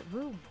 my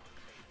room.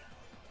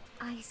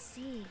 I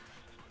see.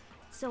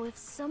 So if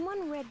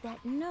someone read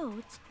that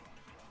note,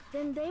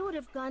 then they would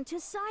have gone to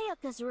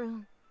Sayaka's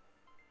room.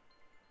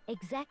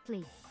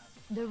 Exactly.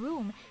 The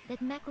room that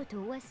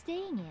Makoto was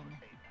staying in.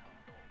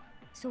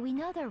 So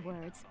in other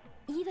words,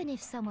 even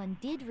if someone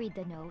did read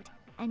the note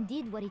and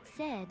did what it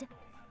said,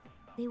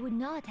 they would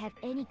not have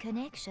any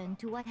connection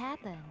to what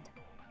happened.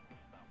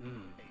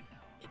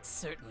 It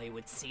certainly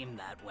would seem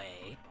that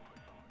way.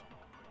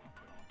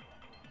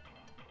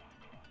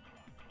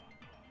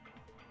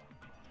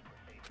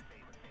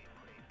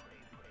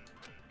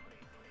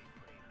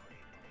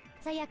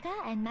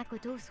 Sayaka and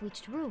Makoto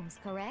switched rooms,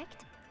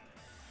 correct?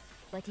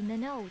 But in the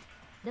note,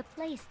 the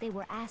place they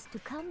were asked to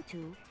come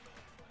to,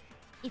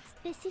 it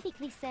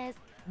specifically says,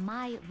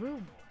 my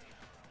room.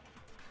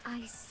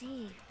 I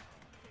see.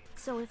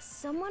 So if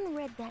someone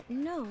read that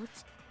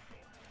note,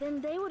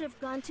 then they would have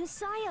gone to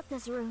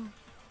Sayaka's room.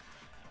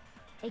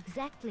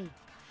 Exactly.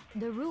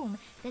 The room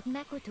that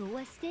Makoto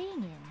was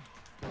staying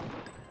in.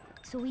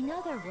 So in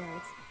other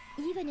words,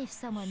 even if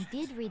someone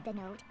did read the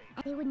note,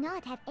 they would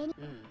not have any...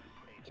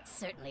 It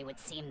certainly would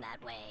seem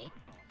that way.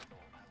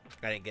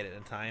 I didn't get it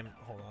in time.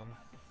 Hold on.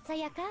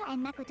 Sayaka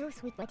and Makoto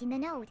switched, but in the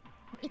note,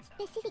 it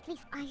specifically...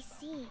 I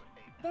see.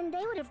 Then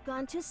they would have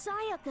gone to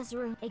Sayaka's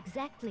room.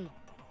 Exactly.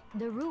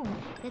 The room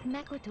that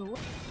Makoto...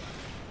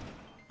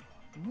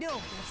 No,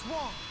 that's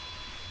wrong.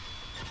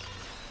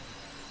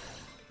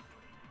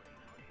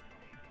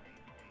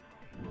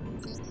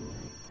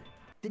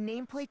 The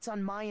nameplates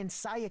on Mai and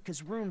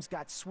Sayaka's rooms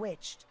got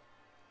switched.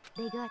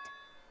 They got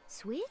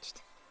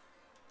switched?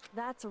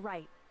 That's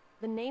right.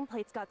 The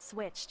nameplates got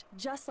switched,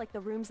 just like the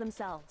rooms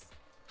themselves.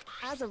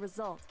 As a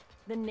result,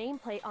 the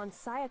nameplate on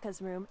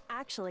Sayaka's room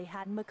actually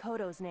had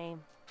Makoto's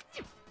name.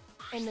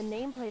 And the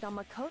nameplate on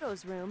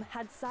Makoto's room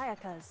had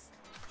Sayaka's.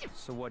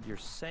 So what you're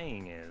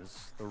saying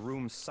is, the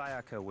room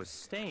Sayaka was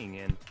staying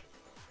in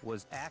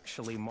was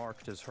actually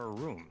marked as her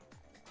room.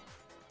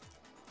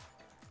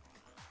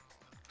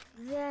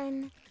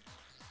 Then,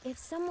 if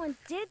someone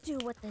did do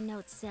what the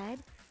note said,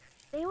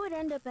 they would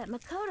end up at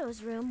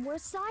Makoto's room where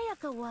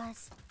Sayaka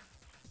was.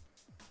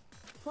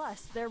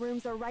 Plus, their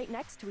rooms are right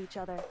next to each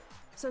other,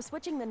 so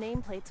switching the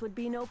nameplates would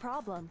be no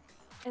problem.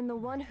 And the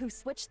one who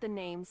switched the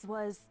names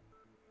was...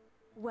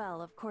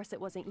 Well, of course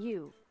it wasn't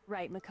you,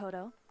 right,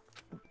 Makoto?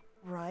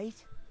 Right.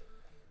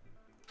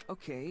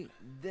 Okay,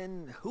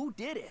 then who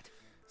did it?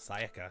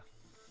 Sayaka.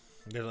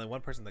 There's only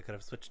one person that could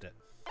have switched it.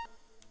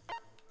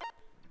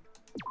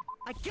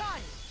 I got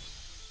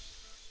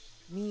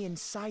it! Me and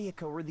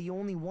Sayaka were the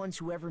only ones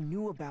who ever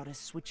knew about us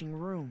switching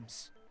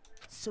rooms.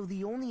 So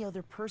the only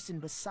other person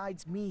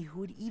besides me who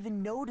would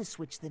even know to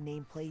switch the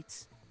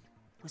nameplates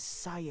was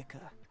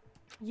Sayaka.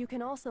 You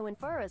can also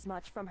infer as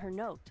much from her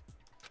note.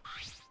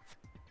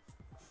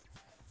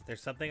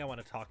 There's something I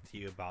want to talk to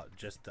you about,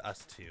 just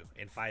us two.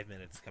 In 5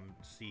 minutes, come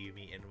see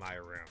me in my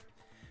room.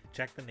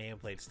 Check the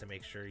nameplates to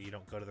make sure you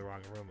don't go to the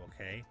wrong room,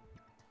 okay?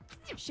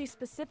 She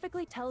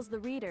specifically tells the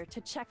reader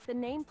to check the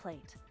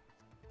nameplate.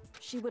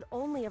 She would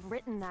only have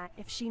written that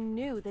if she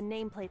knew the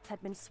nameplates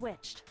had been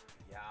switched.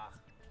 Yeah.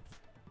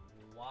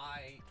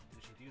 Why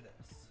did she do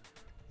this?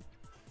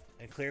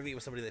 And clearly it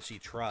was somebody that she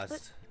trusts.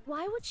 But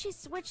why would she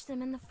switch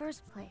them in the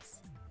first place?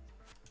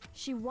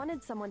 She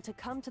wanted someone to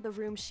come to the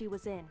room she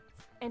was in,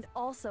 and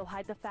also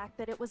hide the fact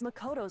that it was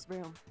Makoto's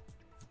room.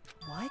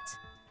 What?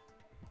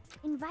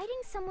 Inviting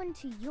someone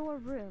to your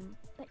room,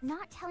 but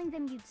not telling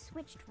them you'd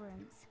switched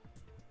rooms.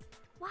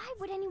 Why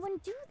would anyone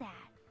do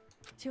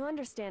that? To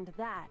understand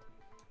that,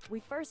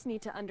 we first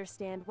need to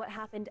understand what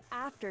happened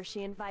after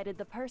she invited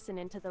the person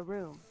into the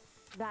room.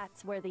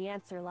 That's where the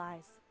answer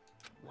lies.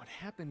 What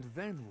happened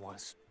then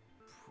was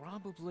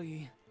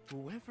probably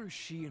whoever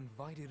she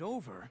invited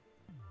over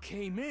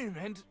came in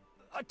and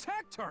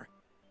attacked her.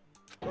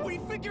 We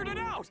figured it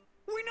out!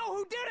 We know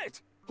who did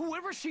it!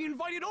 Whoever she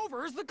invited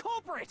over is the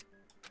culprit!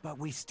 But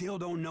we still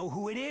don't know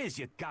who it is,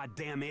 you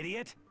goddamn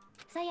idiot!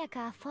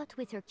 Sayaka fought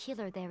with her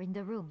killer there in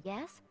the room,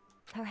 yes?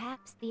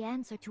 Perhaps the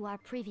answer to our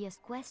previous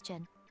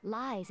question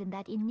lies in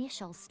that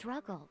initial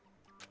struggle.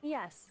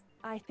 Yes,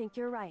 I think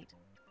you're right.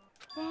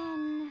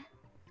 Then...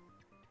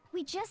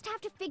 we just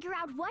have to figure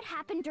out what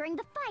happened during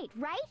the fight,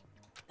 right?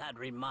 That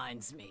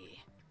reminds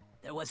me.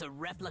 There was a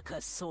replica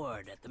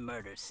sword at the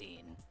murder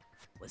scene.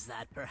 Was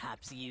that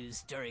perhaps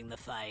used during the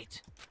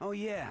fight? Oh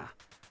yeah.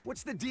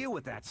 What's the deal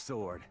with that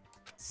sword?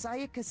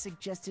 Sayaka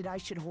suggested I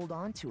should hold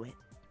on to it.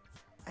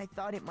 I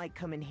thought it might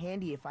come in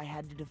handy if I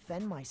had to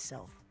defend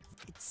myself.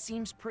 It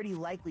seems pretty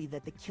likely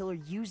that the killer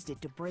used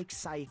it to break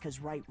Sayaka's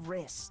right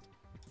wrist.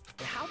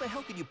 How the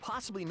hell could you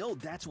possibly know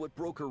that's what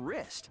broke her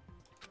wrist?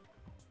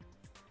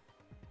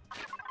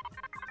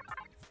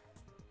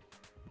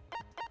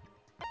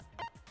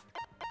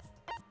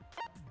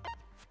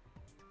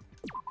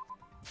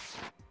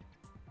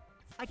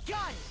 I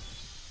got it!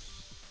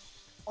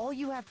 All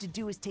you have to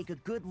do is take a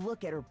good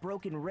look at her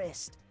broken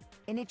wrist,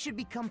 and it should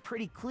become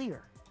pretty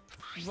clear.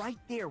 Right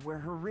there where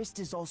her wrist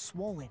is all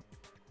swollen.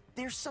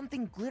 There's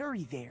something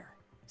glittery there.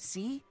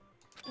 See?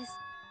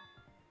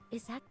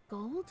 Is that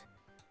gold?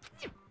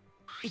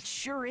 It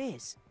sure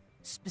is.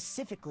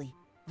 Specifically,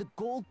 the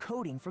gold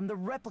coating from the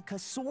replica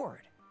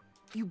sword.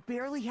 You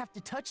barely have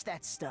to touch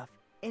that stuff,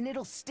 and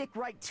it'll stick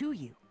right to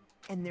you.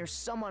 And there's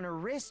some on her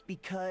wrist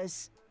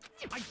because...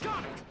 I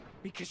got it!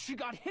 Because she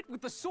got hit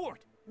with the sword!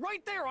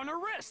 Right there on her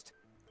wrist!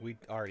 We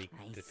already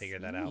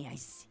figured that out. I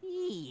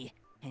see.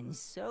 And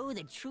so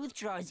the truth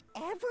draws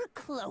ever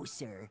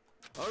closer.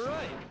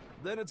 Alright,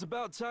 then it's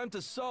about time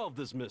to solve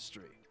this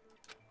mystery.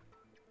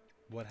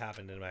 What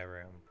happened in my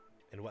room,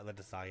 and what led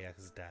to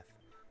Sayaka's death?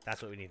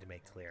 That's what we need to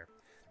make clear.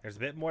 There's a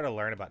bit more to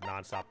learn about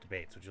non-stop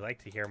debates. Would you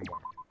like to hear more?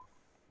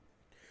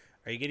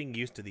 Are you getting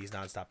used to these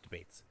non-stop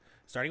debates?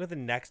 Starting with the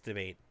next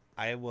debate,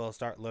 I will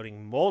start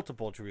loading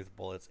multiple truth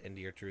bullets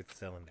into your truth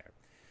cylinder.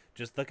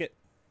 Just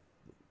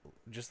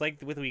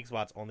like with weak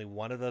spots, only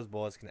one of those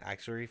bullets can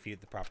actually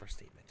refute the proper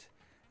statement.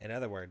 In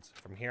other words,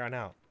 from here on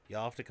out,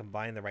 you'll have to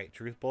combine the right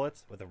truth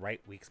bullets with the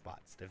right weak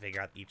spots to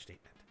figure out each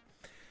statement.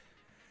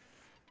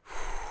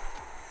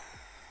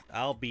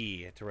 I'll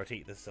B to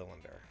rotate the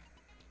cylinder.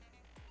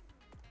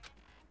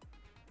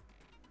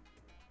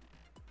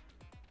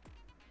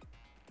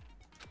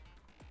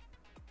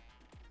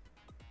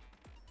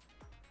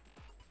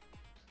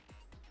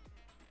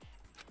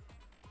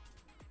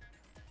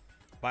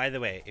 By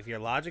the way, if your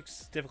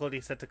logic's difficulty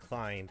is set to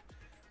declined,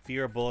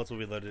 fewer bullets will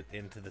be loaded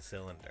into the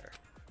cylinder.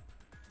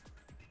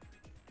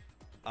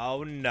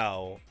 Oh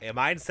no.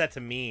 Mine's set to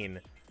mean.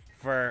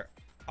 For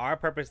our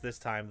purpose this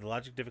time, the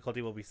logic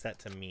difficulty will be set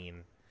to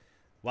mean.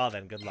 Well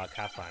then, good luck.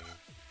 Have fun.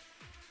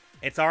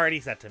 It's already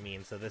set to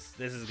mean, so this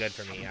is good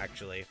for me,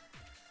 actually.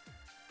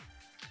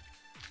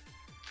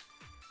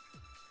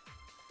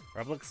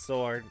 Replica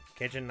sword,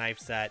 kitchen knife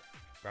set,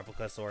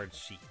 replica sword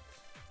sheath.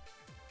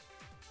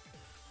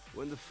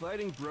 When the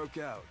fighting broke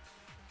out,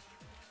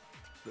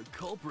 the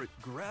culprit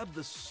grabbed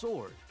the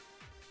sword,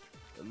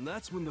 and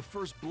that's when the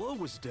first blow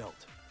was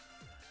dealt.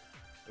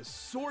 A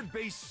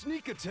sword-based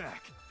sneak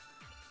attack!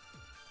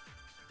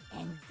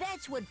 And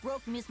that's what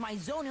broke Miss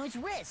Mizono's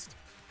wrist.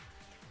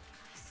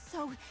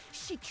 So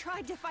she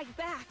tried to fight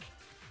back.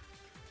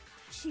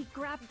 She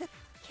grabbed the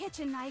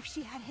kitchen knife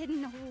she had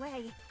hidden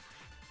away.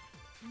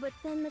 But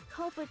then the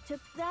culprit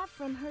took that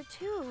from her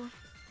too.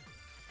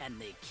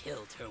 And they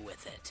killed her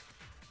with it.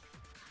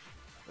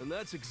 And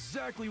that's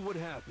exactly what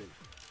happened.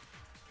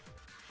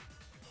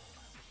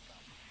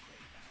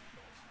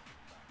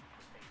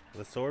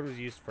 The sword was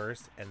used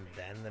first, and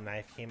then the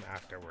knife came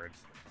afterwards.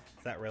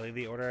 Is that really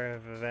the order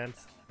of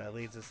events? That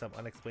leads to some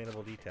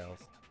unexplainable details.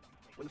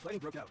 When the fighting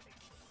broke out,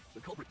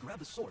 the culprit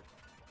grabbed the sword,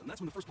 and that's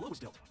when the first blow was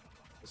dealt.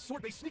 A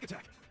sword-based sneak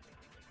attack!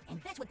 And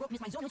that's what broke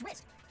Miss Mizono's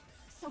wrist.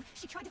 So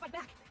she tried to fight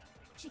back.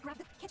 She grabbed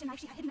the kitchen knife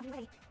she had hidden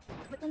away.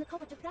 But then the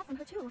culprit took that from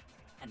her too.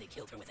 And they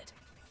killed her with it.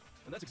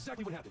 And that's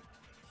exactly what happened.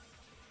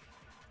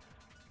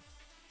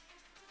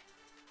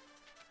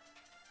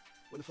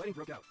 When the fighting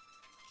broke out,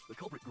 the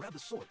culprit grabbed the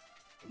sword,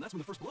 and that's when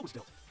the first blow was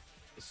dealt.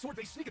 A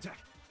sword-based sneak attack!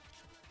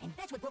 And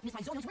that's what broke Miss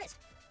Mizono's wrist.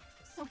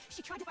 So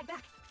she tried to fight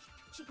back.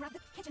 She grabbed the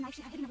kitchen knife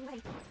she had hidden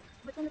away.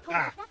 But then the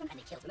culprit took that from her. And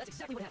they killed her. That's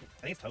exactly what happened.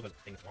 I think Toga's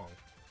thing's wrong.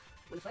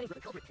 When the fighting broke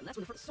the culprit, and that's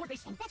when the first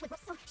sword-based... And that's what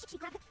broke... So she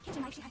grabbed the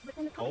kitchen knife she had... But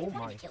then the culprit Oh took that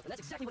my. from her. Killed her. That's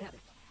exactly what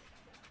happened.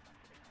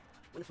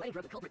 When the fighting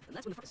grabbed the culprit, and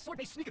that's when the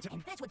sword-based sneak attack.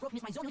 And that's what broke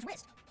Miss Mizono's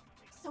wrist.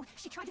 So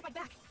she tried to fight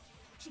back.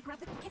 She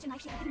grabbed the kitchen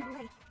knife she had hidden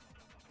away.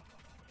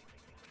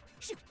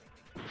 Shoot!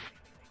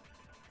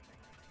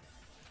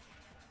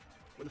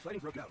 When the fighting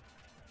broke out,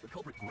 the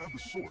culprit grabbed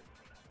the sword.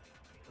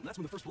 And that's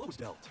when the first blow was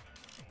dealt.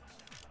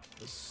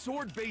 The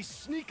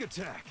sword-based sneak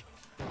attack!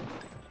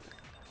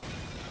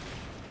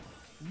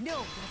 No,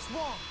 that's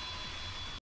wrong.